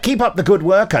 Keep up the good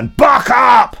work and buck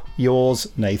up! Yours,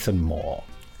 Nathan Moore.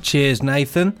 Cheers,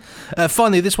 Nathan.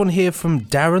 Finally, this one here from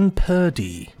Darren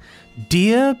Purdy.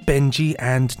 Dear Benji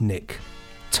and Nick.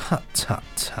 Tut, tut,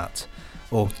 tut.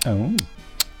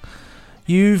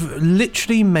 You've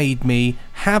literally made me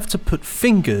have to put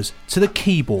fingers to the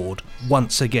keyboard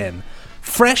once again.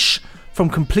 Fresh from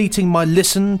completing my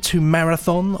listen to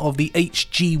marathon of the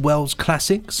H.G. Wells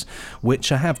classics,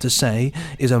 which I have to say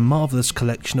is a marvellous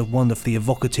collection of wonderfully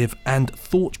evocative and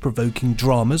thought-provoking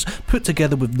dramas put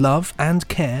together with love and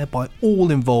care by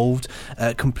all involved,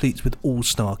 complete with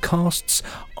all-star casts,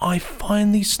 I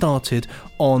finally started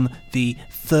on the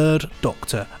Third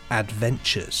Doctor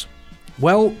Adventures.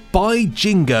 Well, by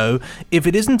jingo, if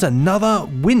it isn't another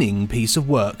winning piece of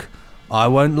work. I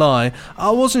won't lie,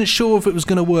 I wasn't sure if it was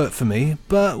going to work for me,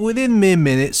 but within mere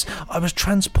minutes I was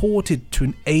transported to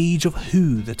an age of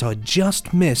Who that I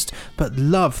just missed but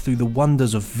loved through the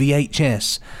wonders of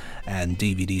VHS and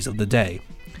DVDs of the day.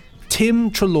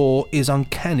 Tim Treloar is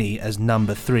uncanny as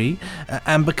number 3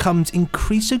 and becomes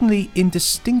increasingly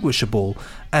indistinguishable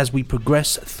as we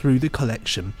progress through the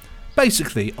collection.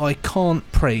 Basically, I can't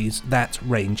praise that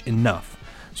range enough,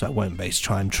 so I won't waste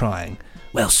time trying.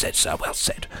 Well said, sir, well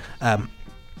said.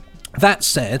 That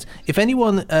said, if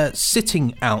anyone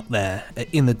sitting out there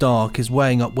in the dark is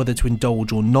weighing up whether to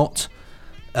indulge or not,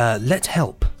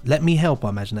 let me help, I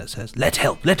imagine that says. Let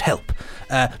help.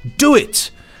 Do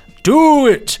it! Do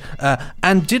it!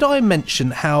 And did I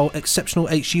mention how exceptional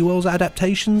H.G. Wells'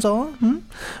 adaptations are?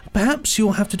 Perhaps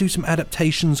you'll have to do some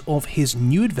adaptations of his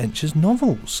New Adventures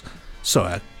novels.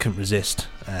 Sorry, I couldn't resist,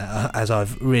 as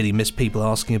I've really missed people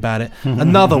asking about it.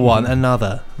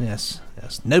 Another. Yes.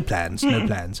 No plans.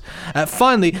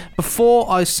 Finally, before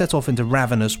I set off into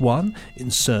Ravenous 1,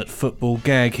 insert football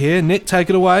gag here. Nick, take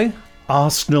it away.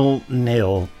 Arsenal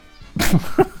 0.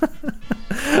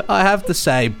 I have to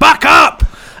say, buck up!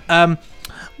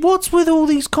 What's with all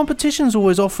these competitions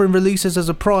always offering releases as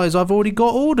a prize I've already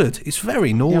got ordered? It's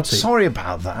very naughty. Yeah, sorry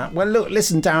about that. Well, look,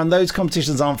 listen, Darren, those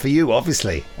competitions aren't for you,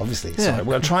 obviously. Obviously, Yeah. sorry.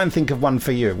 We'll try and think of one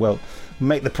for you. We'll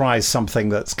make the prize something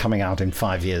that's coming out in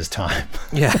 5 years' time.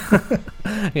 Yeah.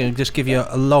 Just give you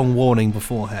a long warning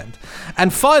beforehand.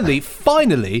 And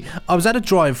finally, I was at a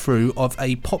drive-through of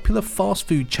a popular fast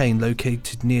food chain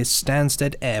located near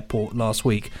Stansted Airport last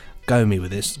week. Go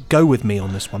with me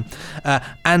on this one.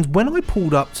 And when I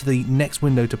pulled up to the next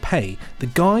window to pay, the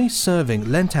guy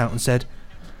serving leant out and said,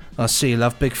 "I see you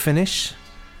love Big Finish,"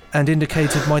 and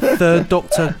indicated my third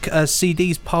Doctor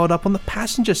CDs piled up on the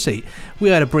passenger seat. We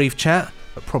had a brief chat,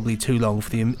 but probably too long for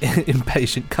the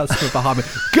impatient customer behind me.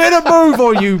 Get a move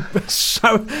on, you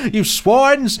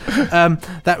swines!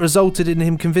 That resulted in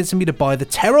him convincing me to buy the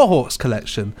Terrorhawks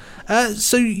collection.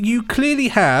 So you clearly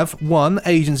have, 1,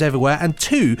 agents everywhere, and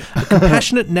 2, a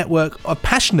passionate network of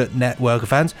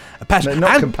fans. A passionate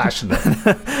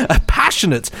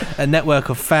network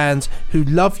of fans who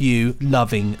love you,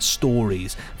 loving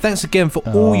stories. Thanks again for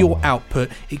all your output.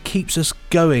 It keeps us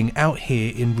going out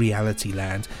here in reality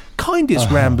land. Kindest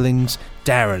ramblings,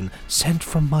 Darren, sent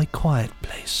from my quiet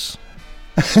place.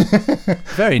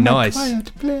 Very nice. My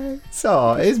quiet place.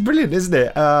 Oh, it's brilliant, isn't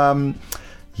it?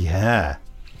 Yeah,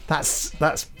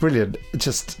 that's brilliant.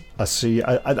 Just I see.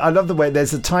 I love the way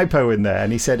there's a typo in there,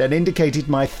 and he said, "and indicated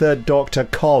my third Doctor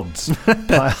Cods."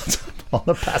 On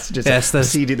the passenger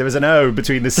CD, there was an O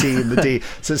between the C and the D.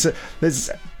 So there's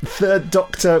third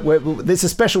Doctor. There's a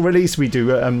special release we do.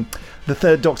 The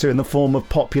third Doctor in the form of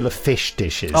popular fish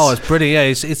dishes. Oh, it's pretty. Yeah,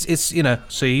 it's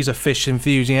So he's a fish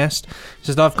enthusiast. He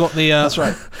says, "I've got the that's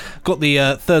right. Got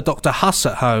the third Doctor Huss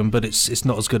at home, but it's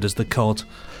not as good as the cod."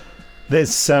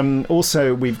 There's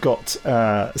also we've got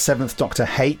 7th Doctor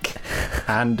Hake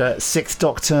and 6th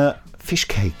Doctor fish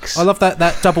cakes. I love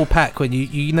that double pack when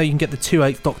you can get the 2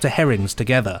 8th Doctor herrings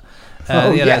together.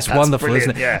 That's wonderful,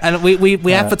 isn't it? Yeah. And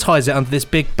we advertise it under this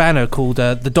big banner called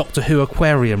the Doctor Who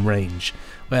Aquarium range,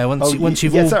 where once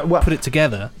you've put it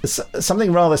together.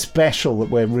 Something rather special that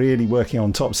we're really working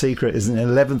on top secret is an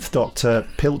 11th Doctor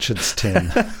Pilchards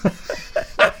tin.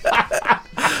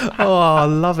 Oh, I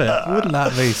love it. Wouldn't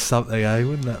that be something, eh?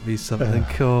 Wouldn't that be something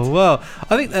cool? Well,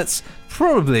 I think that's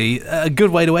probably a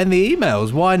good way to end the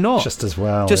emails. Why not? Just as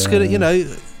well. I'm just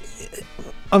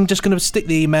going to stick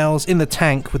the emails in the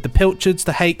tank with the Pilchards,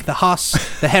 the hake, the huss,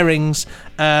 the herrings,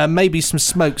 maybe some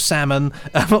smoked salmon.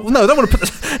 No, I don't want to put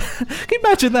this. Can you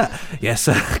imagine that? Yes,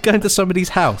 going to somebody's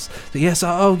house. Yes,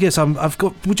 I've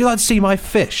got. Would you like to see my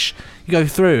fish? You go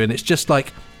through, and it's just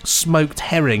like smoked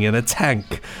herring in a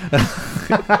tank.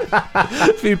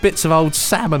 A few bits of old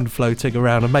salmon floating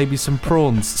around, and maybe some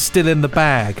prawns still in the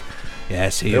bag.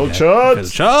 Yes, here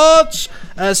Pilchards.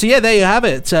 So yeah, there you have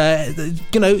it.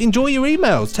 Enjoy your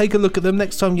emails. Take a look at them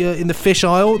next time you're in the fish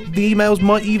aisle. The emails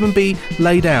might even be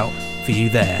laid out for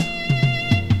you there.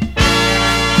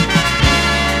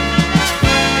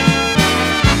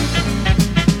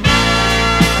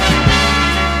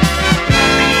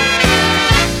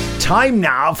 Time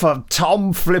now for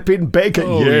Tom Flippin' Baker.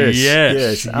 Oh,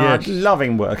 yes. I'm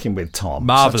loving working with Tom.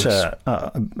 Marvellous. Such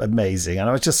amazing. And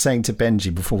I was just saying to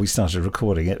Benji before we started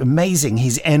recording it, amazing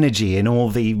his energy in all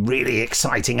the really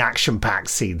exciting action-packed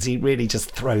scenes. He really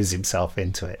just throws himself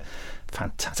into it.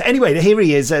 Fantastic. Anyway, here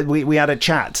he is. We had a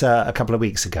chat a couple of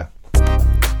weeks ago.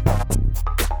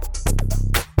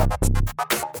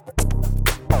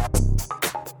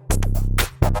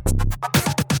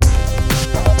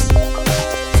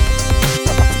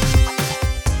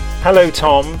 Hello,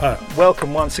 Tom.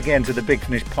 Welcome once again to the Big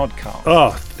Finish podcast.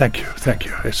 Oh, thank you.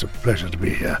 It's a pleasure to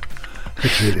be here.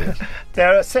 It really is.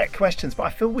 There are set questions, but I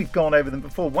feel we've gone over them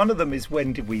before. One of them is,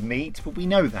 when did we meet? But we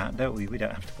know that, don't we? We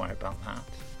don't have to worry about that.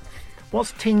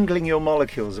 What's tingling your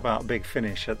molecules about Big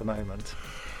Finish at the moment?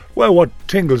 Well, what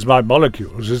tingles my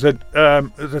molecules is that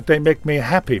they make me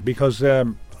happy, because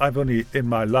I've only in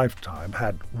my lifetime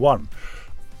had one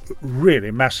really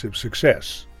massive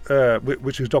success,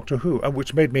 which is Doctor Who, and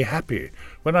which made me happy.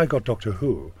 When I got Doctor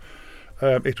Who,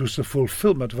 it was the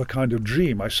fulfillment of a kind of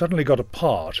dream. I suddenly got a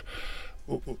part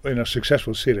in a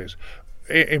successful series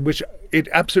in which it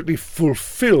absolutely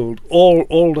fulfilled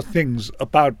all the things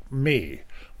about me,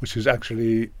 which is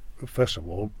actually, first of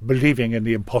all, believing in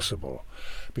the impossible.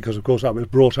 Because, of course, I was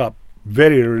brought up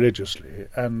very religiously,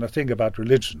 and the thing about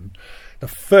religion, the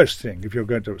first thing, if you're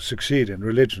going to succeed in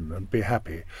religion and be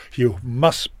happy, you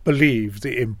must believe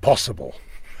the impossible,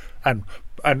 and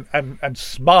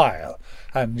smile,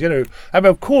 and and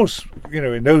of course,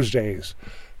 in those days,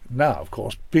 Now, of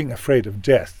course, being afraid of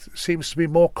death seems to be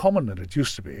more common than it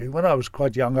used to be. When I was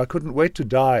quite young, I couldn't wait to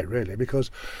die, really, because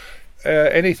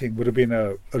anything would have been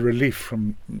a relief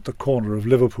from the corner of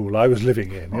Liverpool I was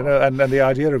living in, and the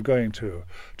idea of going to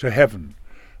heaven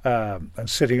and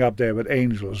sitting up there with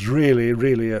angels really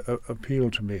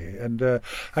appealed to me, and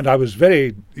I was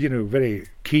very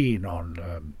keen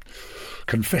on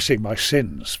confessing my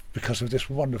sins because of this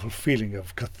wonderful feeling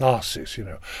of catharsis,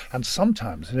 and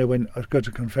sometimes, when I go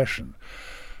to confession,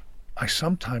 I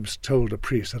sometimes told a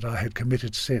priest that I had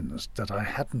committed sins that I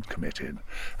hadn't committed,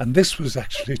 and this was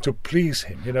actually to please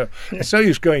him. It's no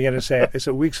use going in and saying, "It's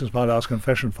a week since my last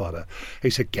confession, Father." He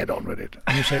said, "Get on with it."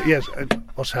 And you say, "Yes,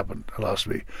 what's happened last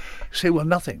week?" You say, "Well,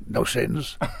 nothing. No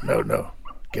sins. No.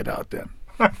 Get out then."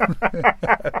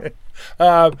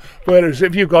 Whereas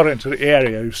if you got into the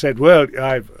area, you said, "Well,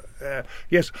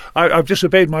 I've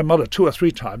disobeyed my mother 2 or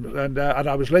 3 times, and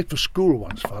I was late for school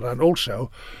once, Father, and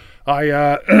also I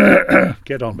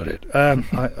get on with it.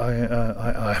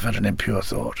 I've had an impure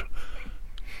thought."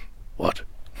 "What?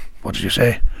 What did you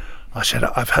say?" I said,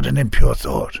 "I've had an impure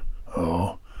thought."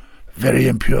 "Oh, very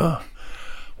impure?"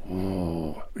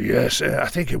 "Oh, yes, I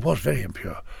think it was very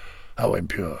impure." "How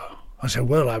impure?" I said,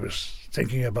 "Well, I was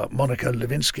thinking about Monica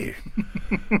Lewinsky."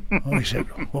 Oh, he said,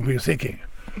 "What were you thinking?"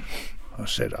 I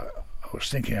said, I was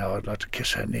thinking how I'd like to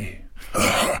kiss her knee.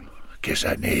 Kiss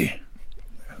her knee.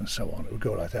 And so on. It would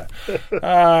go like that.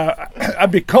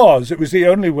 And because it was the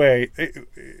only way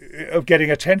of getting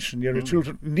attention.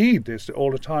 Children need this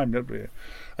all the time, don't they?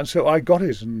 And so I got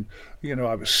it, and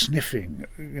I was sniffing,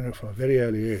 from a very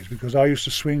early age, because I used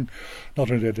to swing.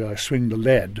 Not only did I swing the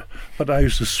lead, but I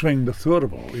used to swing the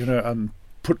thurible, and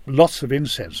put lots of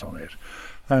incense on it.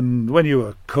 And when you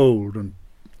were cold and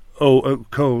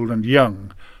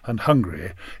young and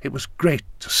hungry, it was great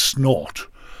to snort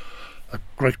a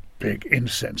great big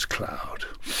incense cloud.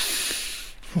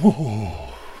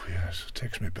 Oh, yes, it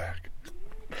takes me back.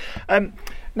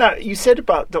 Now, you said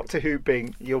about Doctor Who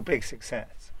being your big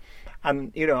success.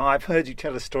 And, I've heard you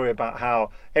tell a story about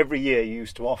how every year you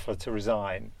used to offer to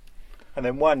resign. And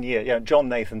then one year, John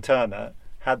Nathan Turner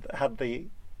had the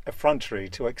effrontery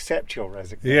to accept your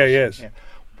resignation. Yes.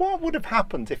 What would have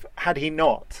happened had he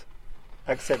not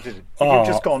accepted it? You've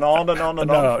just gone on and on and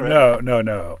on.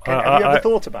 No. Have you ever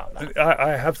thought about that?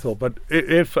 I have thought, but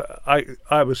if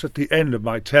I was at the end of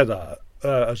my tether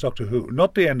as Doctor Who,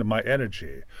 not the end of my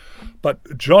energy,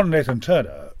 but John Nathan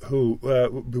Turner, who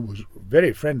was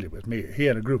very friendly with me, he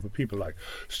and a group of people like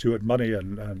Stuart Money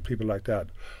and people like that,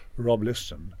 Rob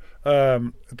Liston,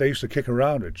 they used to kick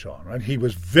around at John, and he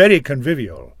was very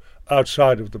convivial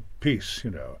outside of the piece,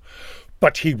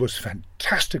 but he was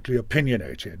fantastically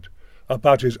opinionated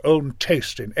about his own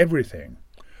taste in everything,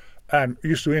 and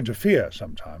used to interfere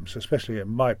sometimes, especially in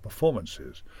my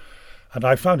performances, and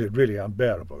I found it really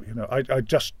unbearable.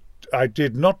 I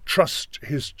did not trust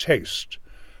his taste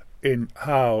in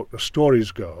how the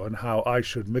stories go and how I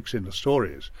should mix in the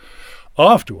stories.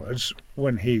 Afterwards,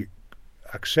 when he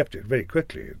accepted very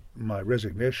quickly my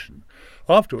resignation,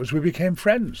 afterwards we became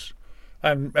friends.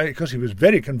 And because he was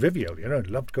very convivial,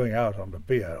 loved going out on the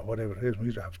beer or whatever it is.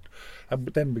 We'd have, and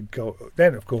then we'd go.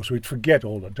 Then, of course, we'd forget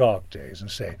all the dark days and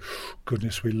say,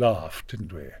 "Goodness, we laughed,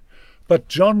 didn't we?" But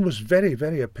John was very,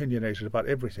 very opinionated about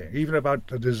everything, even about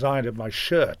the design of my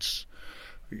shirts.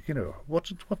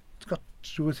 What got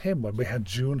to do with him when we had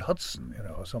June Hudson,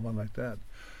 or someone like that.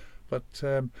 But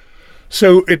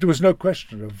so it was no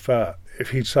question of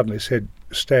if he'd suddenly said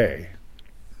stay.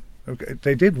 Okay,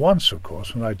 they did once, of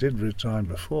course, when I did resign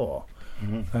before,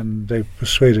 and they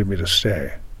persuaded me to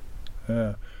stay.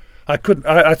 I couldn't.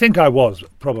 I think I was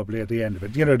probably at the end of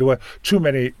it. There were too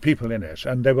many people in it,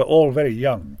 and they were all very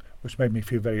young, which made me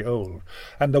feel very old.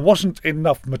 And there wasn't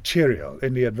enough material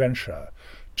in the adventure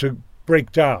to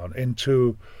break down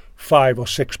into 5 or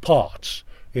 6 parts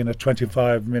in a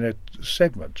 25-minute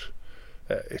segment.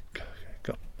 It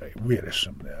got very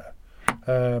wearisome there.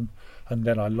 And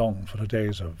then I longed for the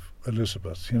days of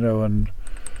Elizabeth, and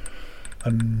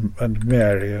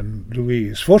Mary and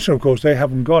Louise. Fortunately, of course, they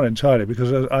haven't gone entirely,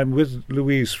 because I'm with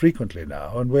Louise frequently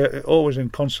now, and we're always in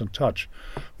constant touch.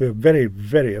 We're very,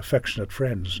 very affectionate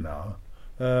friends now.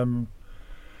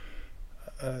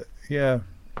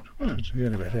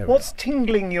 What's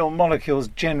tingling your molecules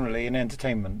generally in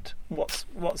entertainment?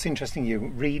 What's interesting you?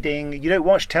 Reading? You don't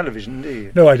watch television, do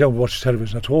you? No, I don't watch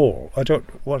television at all.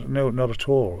 No, not at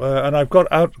all. And I've got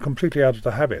completely out of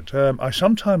the habit. I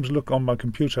sometimes look on my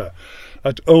computer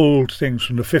at old things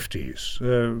from the 50s,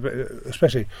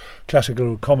 especially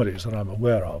classical comedies that I'm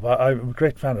aware of. I'm a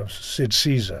great fan of Sid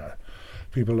Caesar,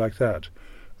 people like that.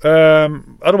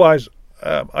 Otherwise,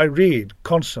 I read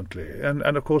constantly, and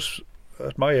of course,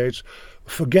 at my age,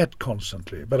 forget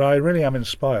constantly. But I really am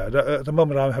inspired. At the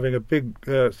moment, I'm having a big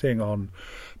thing on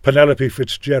Penelope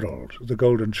Fitzgerald, The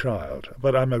Golden Child.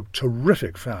 But I'm a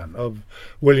terrific fan of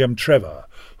William Trevor,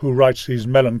 who writes these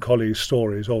melancholy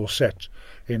stories all set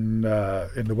in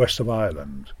the west of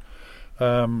Ireland.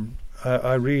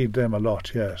 I read them a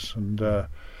lot, yes, and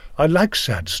I like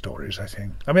sad stories, I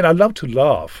think. I mean, I love to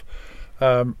laugh,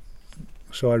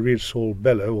 so I read Saul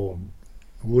Bellow or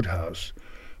Woodhouse,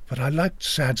 but I like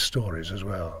sad stories as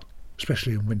well,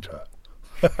 especially in winter.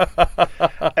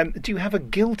 Do you have a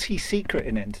guilty secret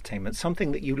in entertainment,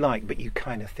 something that you like but you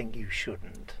kind of think you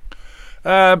shouldn't?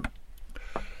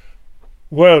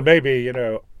 Well, maybe,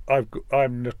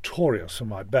 I'm notorious for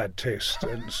my bad taste,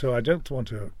 and so I don't want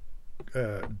to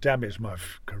damage my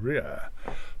career.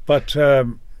 But I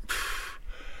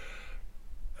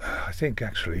think,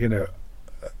 actually,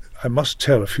 I must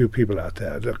tell a few people out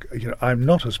there, look, I'm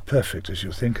not as perfect as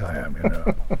you think I am,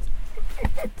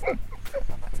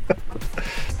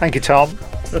 Thank you, Tom.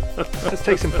 Let's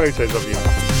take some photos of you.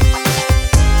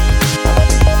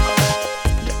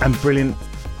 And brilliant,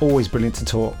 always brilliant to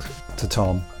talk to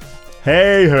Tom.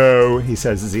 Hey ho, he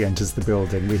says as he enters the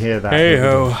building. We hear that. Hey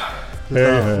ho.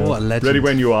 Hey ho. What a legend. Ready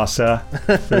when you are, sir.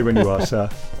 Ready when you are, sir.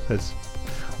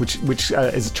 Which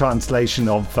is a translation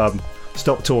of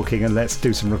stop talking and let's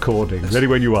do some recording. Ready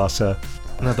when you are, sir.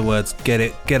 In other words, get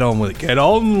on with it. Get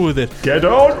on with it. Get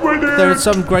on with it. There are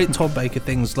some great Tom Baker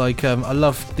things. Like I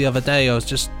loved the other day. I was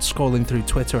just scrolling through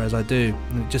Twitter as I do,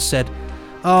 and it just said,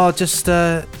 just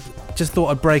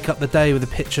thought I'd break up the day with a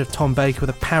picture of Tom Baker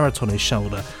with a parrot on his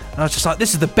shoulder. And I was just like,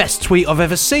 this is the best tweet I've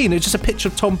ever seen. It was just a picture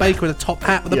of Tom Baker with a top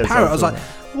hat with a parrot. I was like,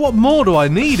 what more do I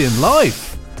need in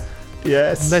life?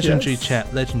 Yes. Legendary chap.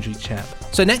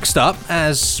 So next up,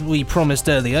 as we promised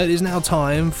earlier, it is now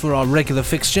time for our regular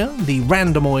fixture, the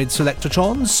Randomoid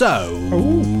Selectatron. So,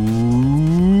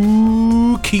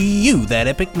 cue that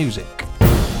epic music.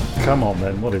 Come on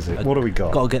then, what is it? What do we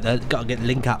got? Gotta get the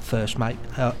link up first, mate.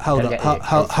 Hold up.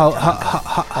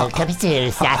 Come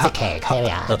serious, that's okay. Here we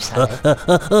are.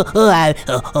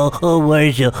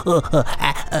 Where's your...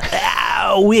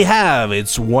 we have,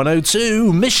 it's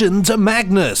 102, Mission to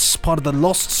Magnus, part of the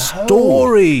Lost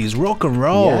Stories, rock and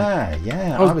roll.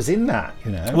 Yeah, I was in that,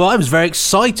 Well, I was very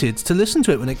excited to listen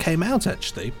to it when it came out,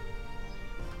 actually.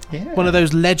 Yeah. One of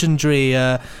those legendary...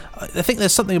 I think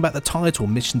there's something about the title,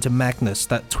 Mission to Magnus,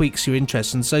 that tweaks your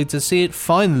interest, and so to see it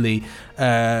finally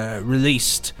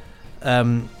released,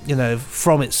 from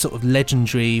its sort of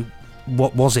legendary...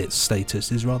 what was its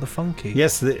status is rather funky.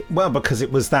 Yes, because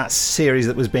it was that series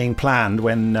that was being planned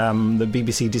when the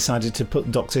BBC decided to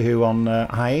put Doctor Who on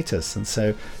hiatus, and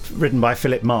so written by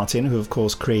Philip Martin, who of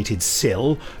course created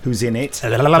Syl, who's in it,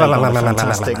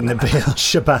 fantastic Nabil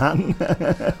Shaban,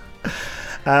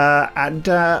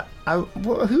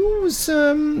 who was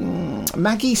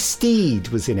Maggie Steed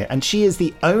was in it, and she is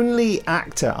the only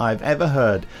actor I've ever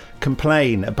heard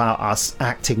complain about us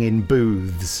acting in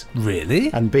booths.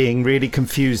 Really? And being really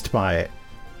confused by it.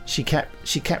 She kept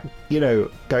going,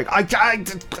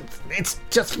 it's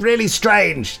just really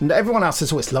strange. And everyone else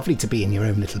says, it's lovely to be in your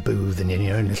own little booth and in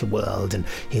your own little world and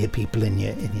hear people in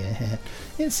your head.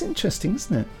 It's interesting,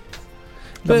 isn't it?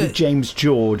 But James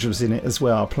George was in it as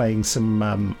well, playing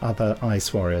some other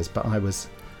Ice Warriors, but I was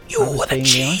being the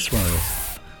Ice Warrior.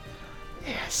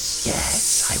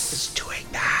 Yes, I was doing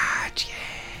that,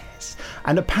 yes.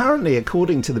 And apparently,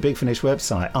 according to the Big Finish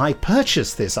website, I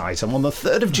purchased this item on the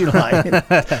 3rd of July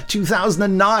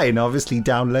 2009. Obviously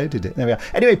downloaded it. There we are.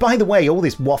 Anyway, by the way, all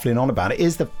this waffling on about it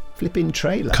is the flipping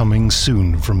trailer. Coming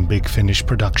soon from Big Finish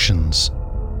Productions.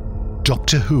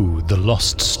 Doctor Who, The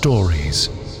Lost Stories.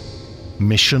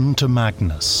 Mission to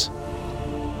Magnus.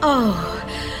 Oh,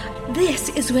 this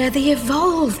is where the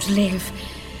evolved live,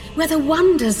 where the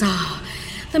wonders are,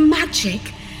 the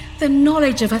magic, the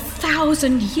knowledge of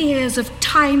 1,000 years of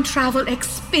time travel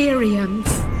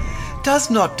experience.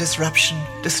 Does not disruption,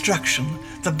 destruction,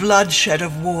 the bloodshed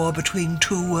of war between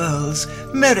two worlds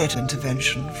merit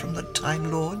intervention from the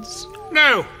Time Lords?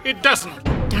 No, it doesn't.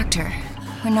 Doctor,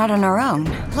 we're not on our own.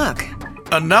 Look.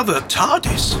 Another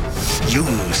TARDIS? You,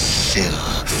 Syl,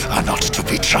 are not to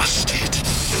be trusted.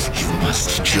 You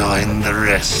must join the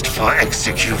rest for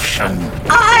execution.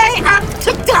 I am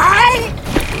to die!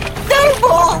 No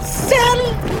more,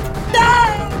 Syl!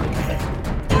 No!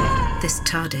 This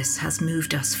TARDIS has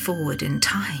moved us forward in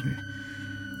time.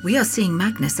 We are seeing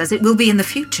Magnus as it will be in the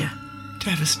future.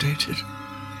 Devastated.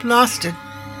 Blasted.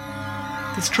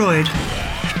 Destroyed.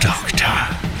 Doctor,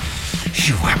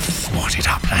 you have thwarted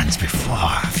our plans before,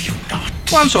 have you not?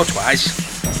 Once or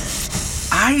twice.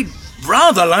 I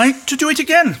rather like to do it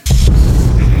again.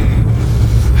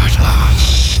 At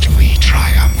last we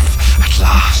triumph. At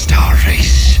last our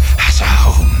race has a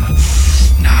home.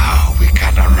 Now we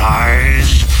can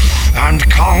arise and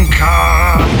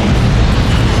conquer.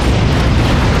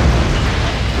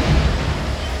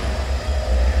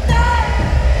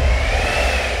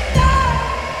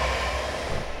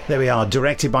 There we are,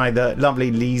 directed by the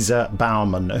lovely Lisa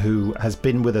Bauman, who has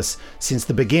been with us since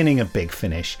the beginning of Big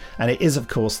Finish. And it is, of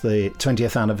course, the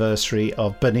 20th anniversary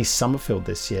of Bernice Summerfield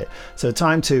this year. So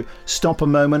time to stop a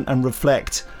moment and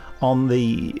reflect on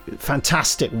the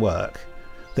fantastic work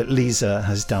that Lisa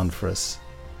has done for us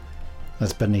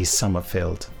as Bernice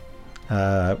Summerfield.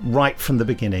 Right from the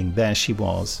beginning, there she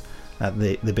was at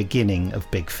the beginning of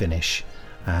Big Finish.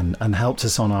 And helped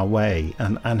us on our way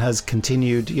and has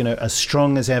continued, as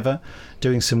strong as ever,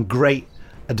 doing some great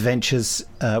adventures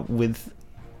with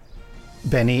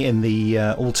Benny in the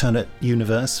alternate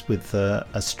universe with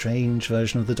a strange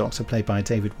version of the Doctor played by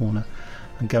David Warner.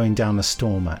 And going down a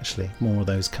storm, actually. More of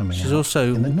those coming out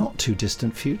also in the not too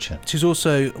distant future. She's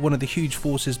also one of the huge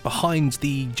forces behind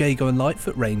the Jago and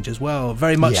Lightfoot range as well.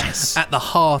 Very much at the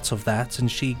heart of that,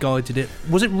 and she guided it.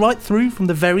 Was it right through from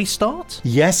the very start?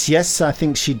 Yes. I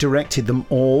think she directed them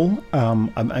all.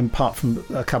 Apart from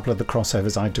a couple of the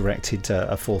crossovers, I directed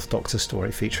a Fourth Doctor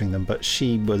story featuring them. But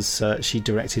she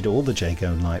directed all the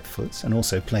Jago and Lightfoots and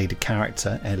also played a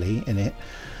character, Ellie, in it.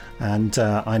 And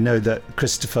I know that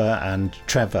Christopher and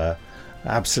Trevor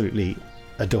absolutely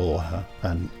adore her,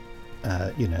 and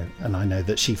and I know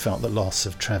that she felt the loss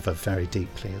of Trevor very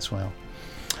deeply as well.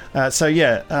 Just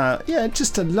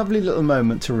a lovely little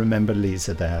moment to remember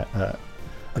Lisa there.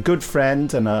 A good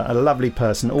friend and a lovely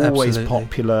person, always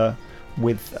popular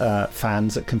with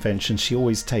fans at conventions. She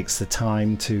always takes the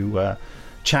time to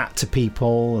chat to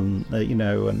people and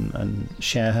and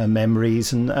share her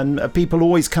memories and people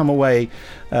always come away,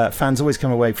 fans always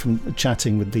come away from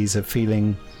chatting with Lisa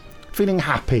feeling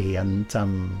happy and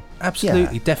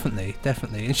absolutely,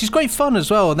 definitely, and she's great fun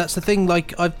as well. And that's the thing.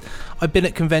 Like I've been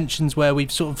at conventions where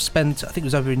we've sort of spent, I think it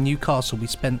was over in Newcastle, we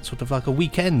spent sort of like a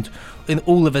weekend in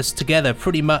all of us together,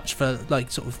 pretty much for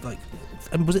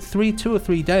and was it 2 or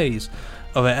 3 days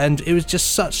of it, and it was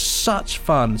just such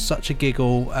fun, such a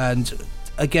giggle. And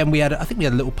again, I think we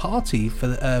had a little party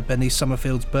for Bernice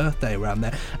Summerfield's birthday around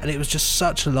there, and it was just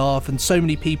such a laugh and so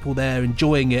many people there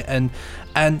enjoying it, and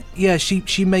yeah,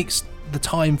 she makes the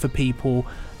time for people,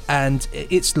 and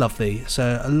it's lovely.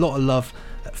 So a lot of love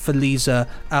for Lisa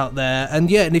out there,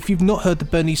 and if you've not heard the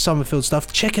Bernice Summerfield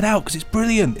stuff, check it out because it's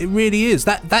brilliant. It really is.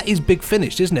 That is Big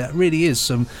Finish, isn't it? It really is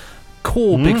some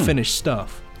core Big Finish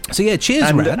stuff. So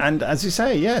cheers, Ran. And as you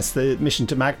say, yes, the Mission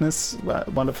to Magnus,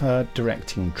 one of her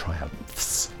directing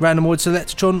triumphs. Randomoid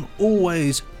Selectatron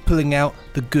always pulling out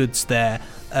the goods there,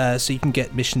 so you can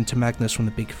get Mission to Magnus from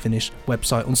the Big Finish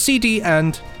website on CD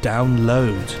and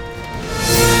download.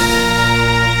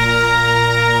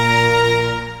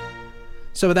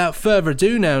 So without further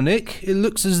ado now, Nick, it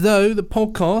looks as though the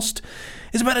podcast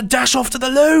is about to dash off to the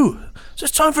loo. So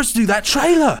it's time for us to do that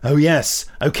trailer. Oh yes.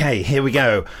 Okay, here we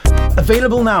go.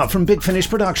 Available now from Big Finish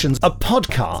Productions, a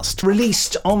podcast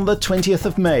released on the 20th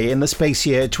of May in the space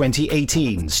year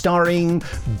 2018, starring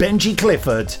Benji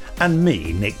Clifford and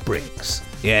me, Nick Briggs.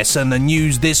 Yes, and the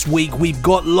news this week, we've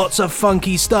got lots of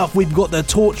funky stuff. We've got the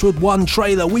Torchwood 1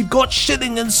 trailer. We've got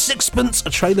Shilling and Sixpence, a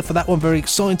trailer for that one, very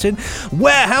exciting.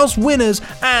 Warehouse Winners,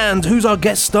 and who's our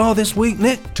guest star this week,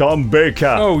 Nick? Tom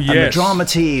Baker. Oh, yes. And the drama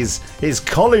tease is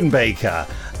Colin Baker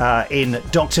in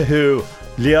Doctor Who,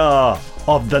 Lure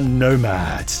of the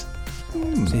Nomad. So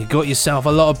you got yourself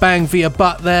a lot of bang for your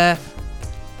buck there.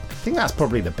 I think that's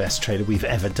probably the best trailer we've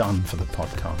ever done for the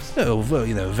podcast. Oh, well,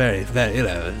 very, very,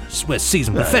 we're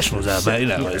seasoned professionals out there, we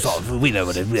know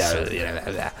what it is.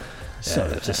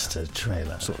 So just a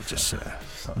trailer. Sort of just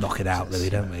knock it out, really,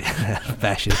 don't we?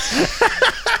 Bash it.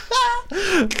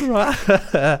 Right.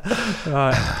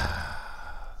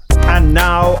 And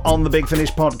now on the Big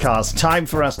Finish podcast, time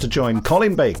for us to join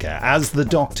Colin Baker as the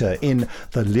Doctor in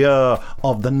The Lure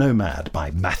of the Nomad by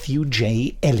Matthew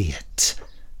J. Elliott.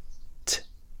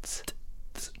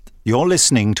 You're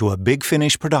listening to a Big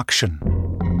Finish production.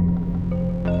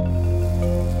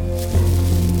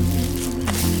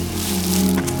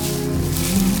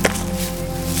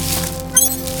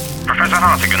 Professor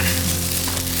Hartigan.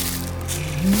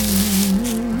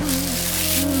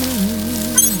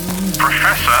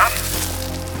 Professor?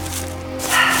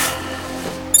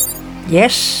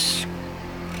 Yes?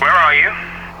 Where are you?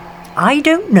 I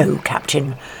don't know,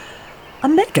 Captain. A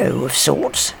meadow of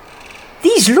sorts.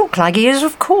 These look like ears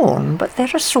of corn, but they're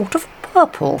a sort of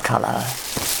purple colour.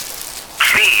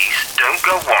 Please, don't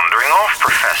go wandering off.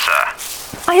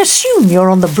 Professor? I assume you're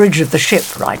on the bridge of the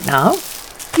ship right now.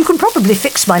 You can probably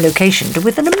fix my location to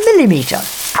within a millimetre.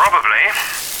 Probably.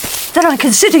 Then I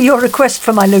consider your request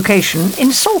for my location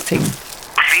insulting.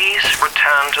 Please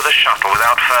return to the shuttle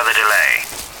without further delay.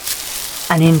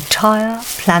 An entire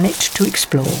planet to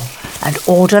explore, and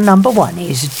order number 1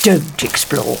 is don't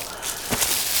explore.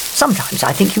 Sometimes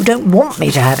I think you don't want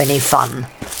me to have any fun.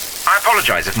 I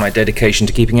apologise if my dedication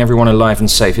to keeping everyone alive and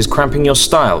safe is cramping your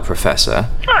style, Professor.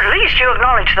 At least you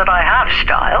acknowledge that I have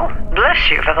style. Bless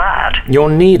you for that. You're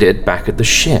needed back at the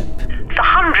ship. The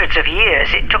hundreds of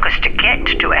years it took us to get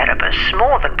to Erebus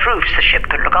more than proves the ship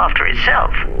can look after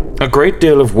itself. A great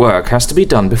deal of work has to be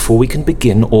done before we can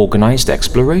begin organised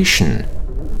exploration.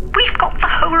 We've got the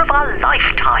whole of our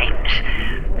lifetimes.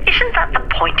 Isn't that the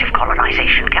point of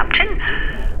colonisation, Captain?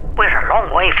 We're a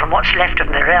long way from what's left of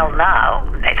Mirel now.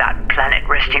 May that planet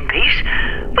rest in peace.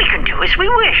 We can do as we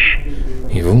wish.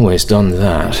 You've always done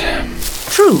that.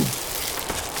 True.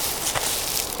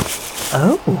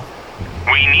 Oh.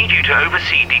 We need you to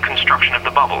oversee deconstruction of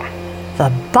the bubble.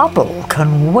 The bubble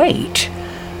can wait.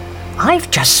 I've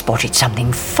just spotted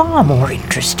something far more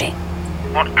interesting.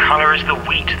 What colour is the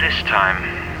wheat this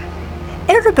time?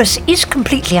 Erebus is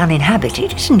completely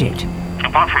uninhabited, isn't it?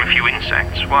 Apart from a few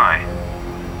insects, why?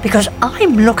 Because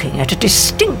I'm looking at a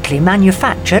distinctly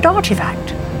manufactured artifact.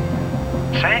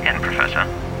 Say again, Professor.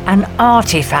 An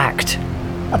artifact.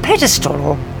 A pedestal,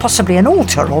 or possibly an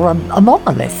altar, or a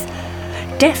monolith.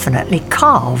 Definitely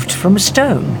carved from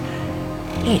stone.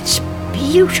 It's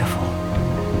beautiful.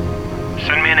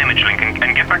 Send me an image link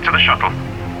and get back to the shuttle.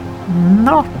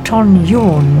 Not on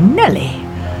your Nelly.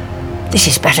 This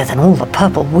is better than all the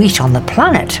purple wheat on the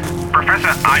planet.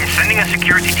 Professor, I'm sending a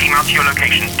security team out to your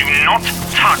location. Do not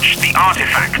touch the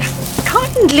artifact.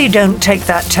 Kindly don't take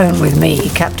that tone with me,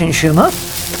 Captain Schumer.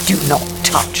 Do not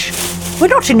touch. We're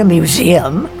not in a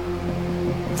museum.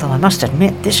 Though I must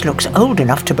admit, this looks old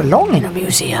enough to belong in a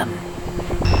museum.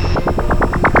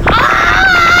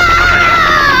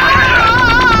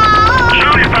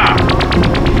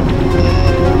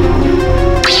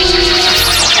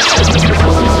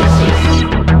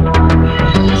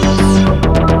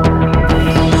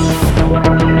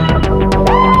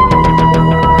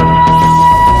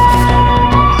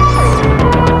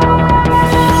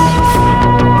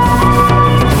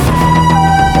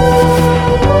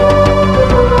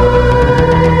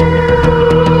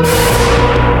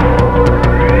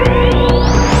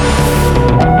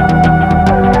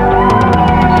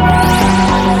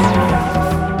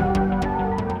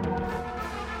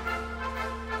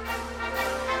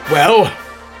 Well,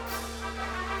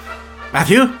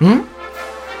 Matthew?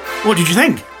 What did you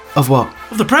think? Of what?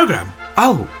 Of the programme.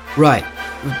 Oh, right.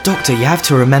 Doctor, you have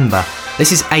to remember,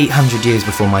 this is 800 years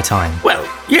before my time. Well,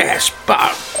 yes,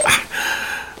 but...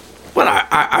 Well,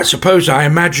 I suppose I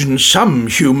imagine some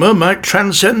humour might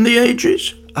transcend the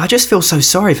ages. I just feel so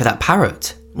sorry for that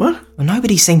parrot. What?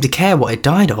 Nobody seemed to care what it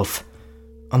died of.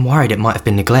 I'm worried it might have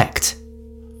been neglect.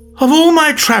 Of all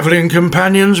my travelling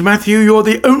companions, Matthew, you're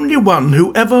the only one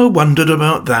who ever wondered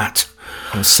about that.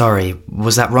 I'm sorry.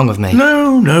 Was that wrong of me?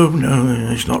 No,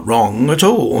 it's not wrong at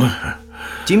all.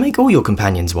 Do you make all your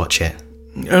companions watch it?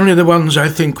 Only the ones I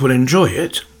think will enjoy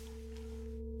it.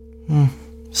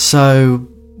 So,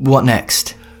 what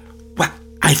next? Well,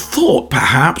 I thought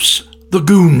perhaps the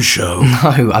Goon Show.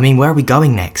 No, I mean, where are we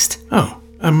going next? Back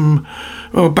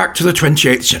to the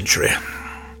 28th century.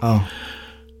 Oh.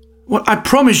 Well, I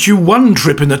promised you one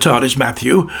trip in the TARDIS,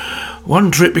 Matthew. One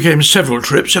trip became several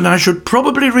trips, and I should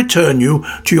probably return you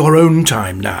to your own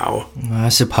time now. I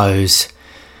suppose.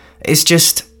 It's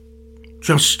just...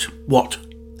 Just what?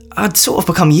 I'd sort of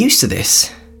become used to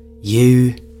this.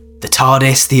 You, the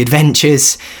TARDIS, the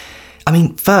adventures. I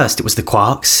mean, first it was the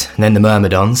Quarks, and then the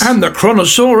Myrmidons. And the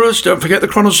Chronosaurus. Don't forget the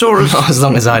Chronosaurus. Not as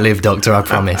long as I live, Doctor, I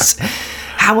promise.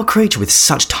 How a creature with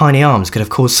such tiny arms could have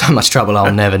caused so much trouble,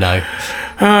 I'll never know.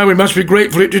 We must be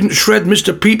grateful it didn't shred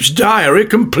Mr. Peep's diary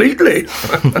completely.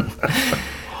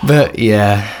 But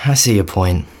yeah, I see your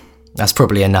point. That's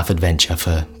probably enough adventure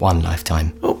for one lifetime.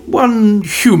 One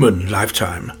human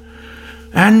lifetime.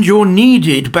 And you're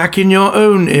needed back in your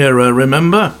own era,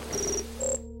 remember?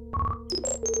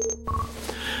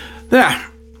 There.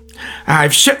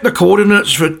 I've set the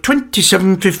coordinates for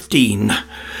 2715.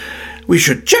 We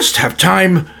should just have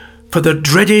time for the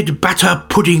dreaded batter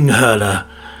pudding hurler.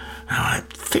 Now, I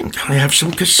think I have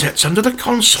some cassettes under the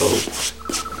console.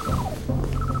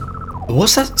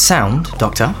 What's that sound,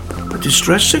 Doctor? A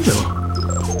distress signal.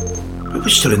 But we're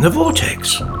still in the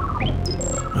vortex.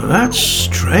 Well, that's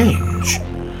strange.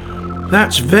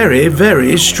 That's very,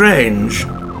 very strange.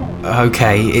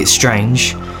 Okay, it's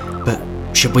strange. But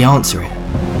Should we answer it?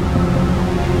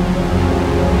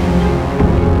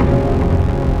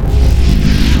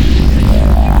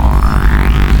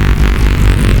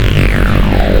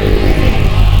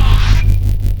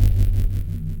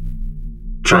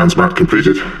 Transmat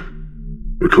completed.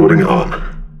 Recording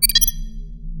on.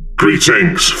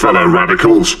 Greetings, fellow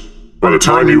radicals. By the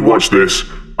time you watch this,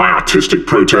 my artistic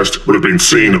protest would have been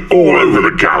seen all over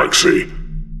the galaxy.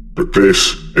 But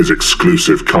this is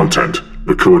exclusive content,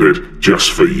 recorded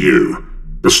just for you.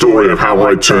 The story of how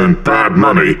I turned bad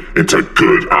money into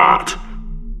good art.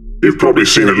 You've probably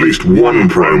seen at least one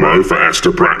promo for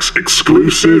Esther Brack's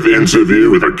exclusive interview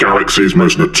with the galaxy's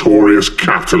most notorious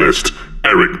capitalist,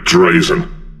 Eric Drazen.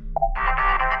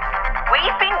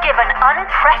 We've been given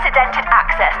unprecedented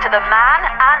access to the man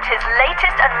and his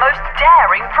latest and most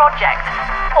daring project.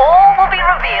 All will be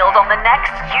revealed on the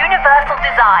next Universal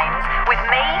Designs with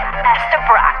me, Esther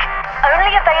Brack.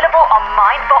 Only available on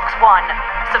Mindbox One.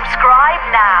 Subscribe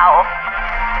now.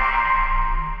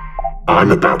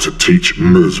 I'm about to teach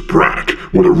Ms. Brack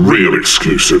what a real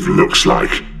exclusive looks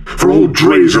like. For all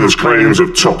Drazen's claims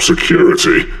of top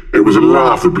security, it was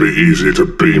laughably easy to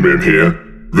beam in here.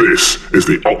 This is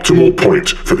the optimal point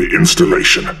for the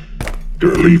installation.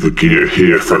 Gonna leave the gear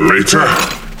here for later.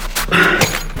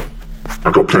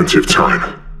 I've got plenty of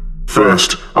time.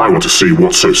 First, I want to see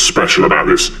what's so special about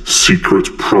this secret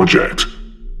project.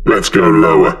 Let's go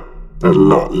lower. A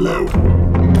lot lower.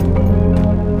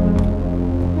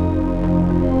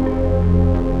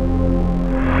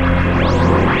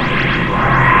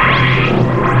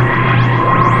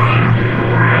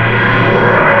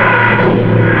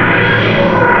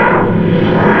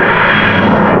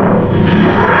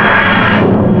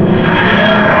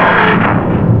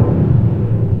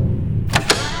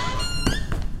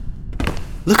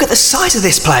 Look at the size of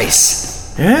this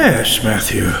place! Yes,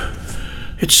 Matthew.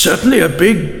 It's certainly a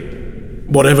big...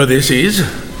 whatever this is.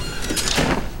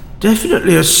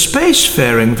 Definitely a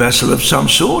spacefaring vessel of some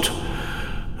sort.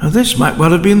 Now, this might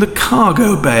well have been the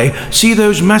cargo bay. See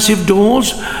those massive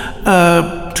doors?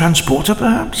 Transporter,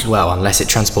 perhaps? Well, unless it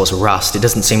transports rust, it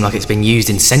doesn't seem like it's been used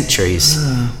in centuries.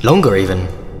 Longer, even.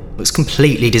 Looks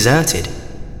completely deserted.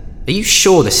 Are you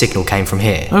sure the signal came from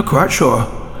here? Oh, quite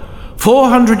sure.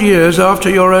 400 years after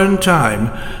your own time,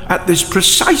 at this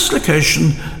precise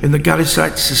location in the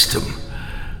Galisite system.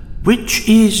 Which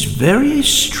is very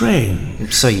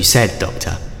strange. So you said,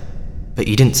 Doctor. But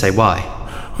you didn't say why.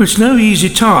 Well, it's no easy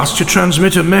task to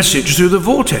transmit a message through the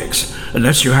vortex,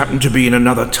 unless you happen to be in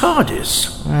another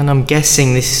TARDIS. And I'm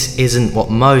guessing this isn't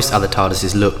what most other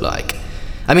TARDISes look like.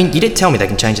 I mean, you did tell me they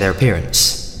can change their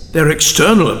appearance. Their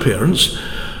external appearance?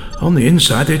 On the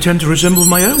inside, they tend to resemble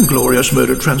my own glorious mode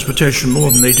of transportation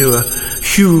more than they do a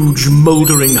huge,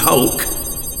 mouldering hulk.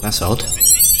 That's odd.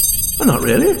 Well, not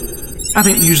really. I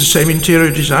think they use the same interior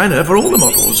designer for all the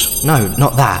models. No,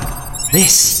 not that.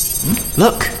 This.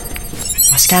 Look.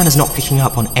 My scanner's not picking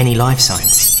up on any life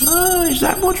signs. Oh, is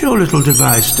that what your little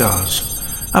device does?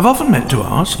 I've often meant to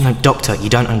ask. No, Doctor, you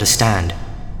don't understand.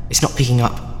 It's not picking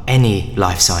up any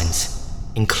life signs,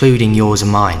 including yours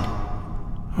and mine.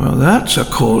 Well, that's a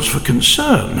cause for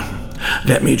concern.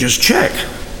 Let me just check.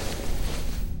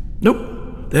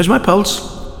 Nope. There's my pulse.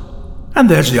 And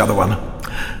there's the other one.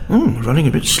 Running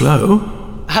a bit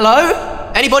slow.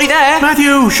 Hello? Anybody there?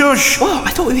 Matthew, shush! Well,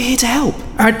 I thought we were here to help.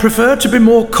 I'd prefer to be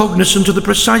more cognizant of the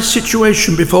precise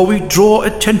situation before we draw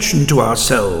attention to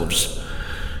ourselves.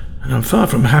 And I'm far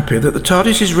from happy that the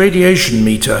TARDIS's radiation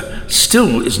meter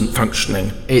still isn't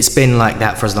functioning. It's been like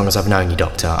that for as long as I've known you,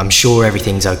 Doctor. I'm sure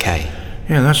everything's okay.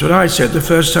 Yeah, that's what I said the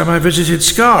first time I visited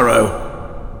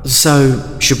Skaro.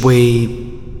 So, should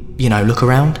we, look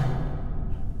around?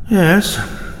 Yes,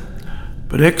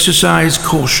 but exercise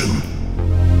caution.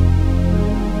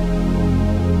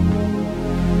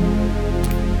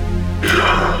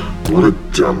 What a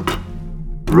dump.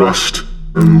 Rust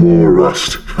and more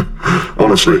rust.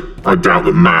 Honestly, I doubt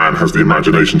that man has the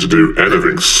imagination to do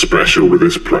anything special with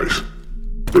this place.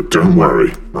 But don't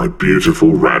worry, my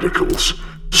beautiful radicals.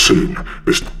 Soon,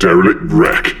 this derelict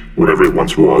wreck, whatever it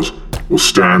once was, will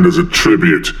stand as a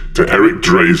tribute to Eric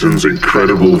Drazen's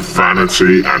incredible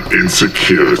vanity and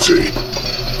insecurity.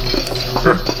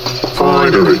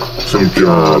 Finally, some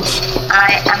guards.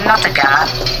 I am not a guard.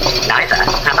 Neither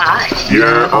am I.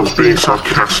 Yeah, I was being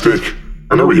sarcastic.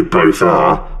 I know what you both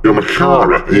are. You're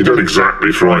Makara, and you don't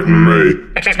exactly frighten me.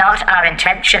 It is not our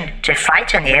intention to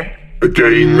frighten you.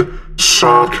 Again,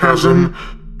 sarcasm?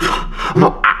 I'm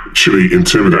not actually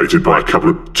intimidated by a couple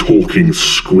of talking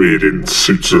squid in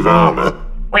suits of armour.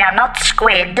 We are not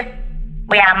squid.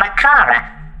 We are Makara.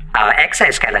 Our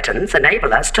exoskeletons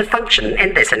enable us to function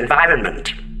in this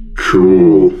environment.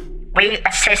 Cool. We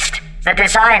assist the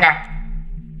designer.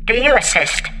 Do you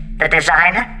assist the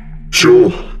designer? Sure,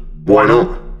 why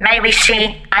not? May we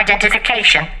see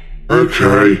identification?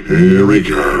 Okay, here we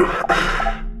go.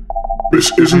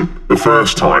 This isn't the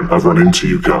first time I've run into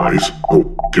you guys, or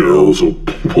girls, or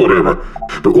whatever,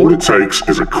 but all it takes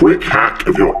is a quick hack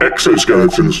of your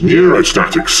exoskeleton's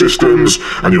neurostatic systems,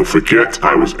 and you'll forget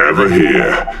I was ever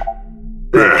here.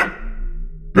 There.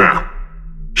 Now,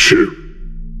 shoo.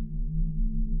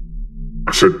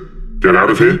 I said, get out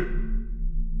of here.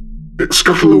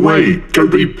 Scuttle away. Go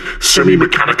be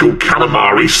semi-mechanical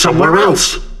calamari somewhere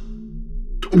else.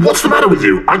 What's the matter with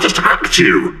you? I just hacked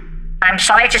you. I'm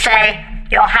sorry to say,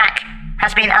 your hack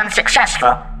has been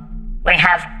unsuccessful. We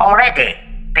have already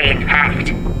been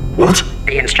hacked. What?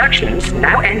 The instructions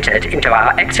now entered into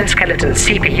our exoskeleton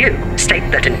CPU state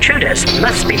that intruders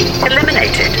must be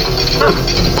eliminated.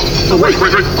 Oh, wait.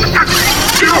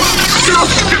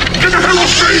 Get the hell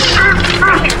off me!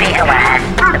 Please be aware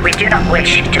that we do not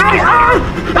wish to kill you.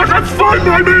 That's fine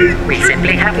by me! We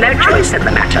simply have no choice in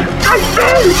the matter.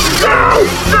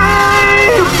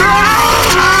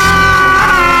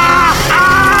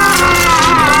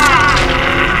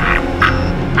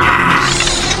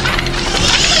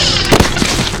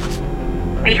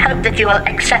 We hope that you will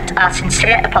accept our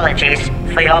sincere apologies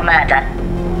for your murder.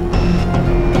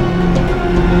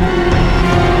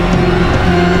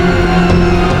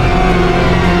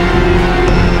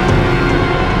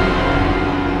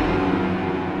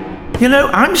 You know,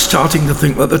 I'm starting to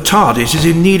think that the TARDIS is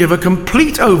in need of a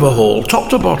complete overhaul,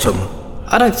 top to bottom.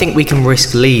 I don't think we can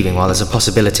risk leaving while there's a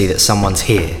possibility that someone's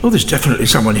here. Oh, there's definitely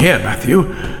someone here,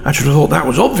 Matthew. I should have thought that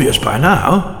was obvious by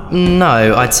now.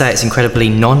 No, I'd say it's incredibly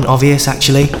non-obvious,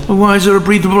 actually. Well, why is there a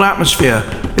breathable atmosphere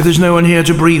if there's no one here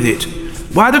to breathe it?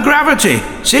 Why the gravity?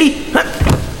 See?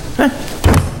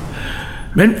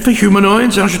 Meant for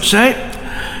humanoids, I should say.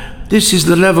 This is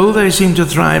the level they seem to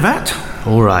thrive at.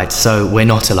 All right, so we're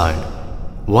not alone.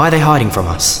 Why are they hiding from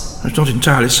us? I'm not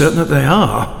entirely certain that they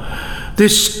are.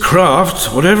 This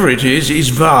craft, whatever it is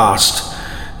vast.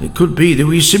 It could be that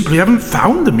we simply haven't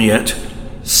found them yet.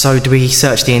 So do we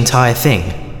search the entire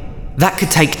thing? That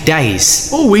could take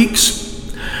days. Or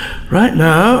weeks. Right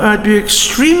now, I'd be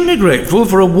extremely grateful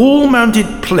for a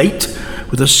wall-mounted plate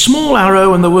with a small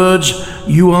arrow and the words,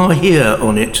 "You are here,"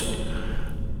 on it.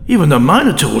 Even the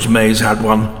Minotaur's maze had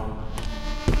one.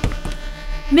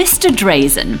 Mr.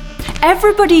 Drazen,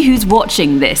 everybody who's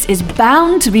watching this is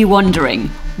bound to be wondering,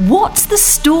 what's the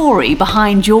story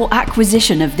behind your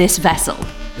acquisition of this vessel?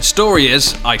 The story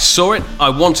is, I saw it, I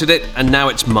wanted it, and now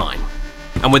it's mine.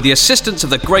 And with the assistance of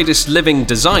the greatest living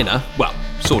designer, well,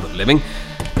 sort of living,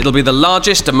 it'll be the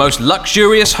largest and most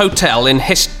luxurious hotel in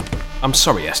I'm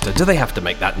sorry, Esther, do they have to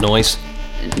make that noise?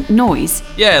 Noise?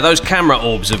 Yeah, those camera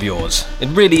orbs of yours. It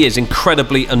really is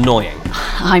incredibly annoying.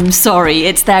 I'm sorry,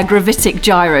 it's their gravitic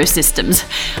gyro systems.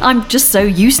 I'm just so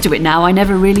used to it now, I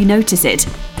never really notice it.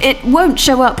 It won't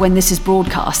show up when this is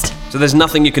broadcast. So there's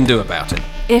nothing you can do about it?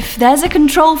 If there's a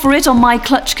control for it on my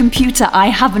clutch computer, I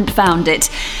haven't found it.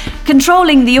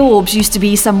 Controlling the orbs used to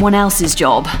be someone else's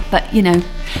job, but,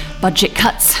 budget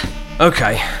cuts.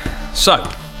 Okay, so,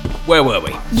 where were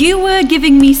we? You were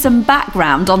giving me some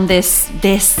background on this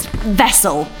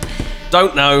vessel.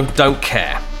 Don't know, don't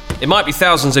care. It might be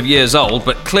thousands of years old,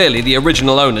 but clearly the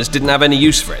original owners didn't have any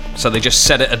use for it, so they just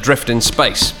set it adrift in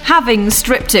space. Having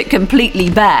stripped it completely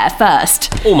bare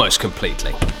first. Almost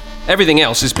completely. Everything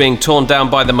else is being torn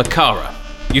down by the Makara.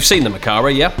 You've seen the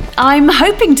Makara, yeah? I'm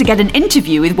hoping to get an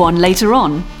interview with one later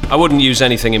on. I wouldn't use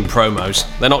anything in promos.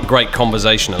 They're not great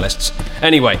conversationalists.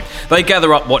 Anyway, they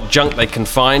gather up what junk they can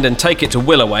find and take it to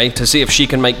Willoway to see if she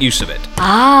can make use of it.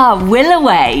 Ah,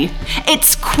 Willoway.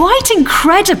 It's quite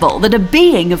incredible that a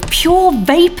being of pure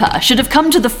vapour should have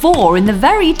come to the fore in the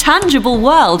very tangible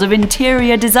world of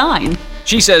interior design.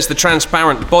 She says the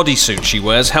transparent bodysuit she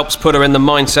wears helps put her in the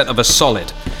mindset of a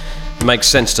solid. It makes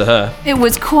sense to her. It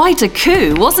was quite a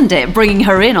coup, wasn't it, bringing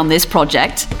her in on this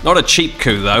project? Not a cheap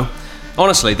coup, though.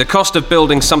 Honestly, the cost of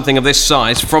building something of this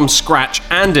size from scratch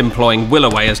and employing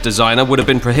Willoway as designer would have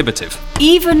been prohibitive.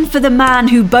 Even for the man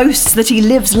who boasts that he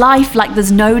lives life like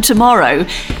there's no tomorrow.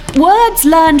 Words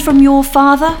learned from your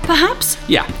father, perhaps?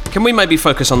 Yeah, can we maybe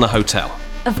focus on the hotel?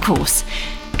 Of course.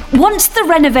 Once the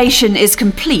renovation is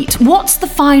complete, what's the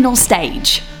final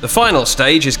stage? The final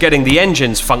stage is getting the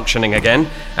engines functioning again,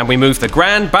 and we move the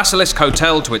Grand Basilisk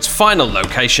Hotel to its final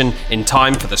location in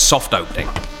time for the soft opening.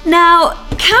 Now,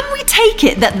 can we take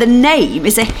it that the name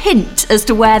is a hint as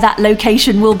to where that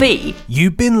location will be?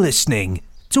 You've been listening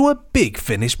to a Big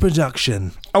Finish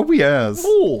production. Oh, yes.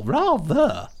 Oh,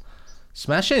 rather.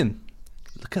 Smashing.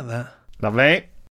 Look at that. Lovely.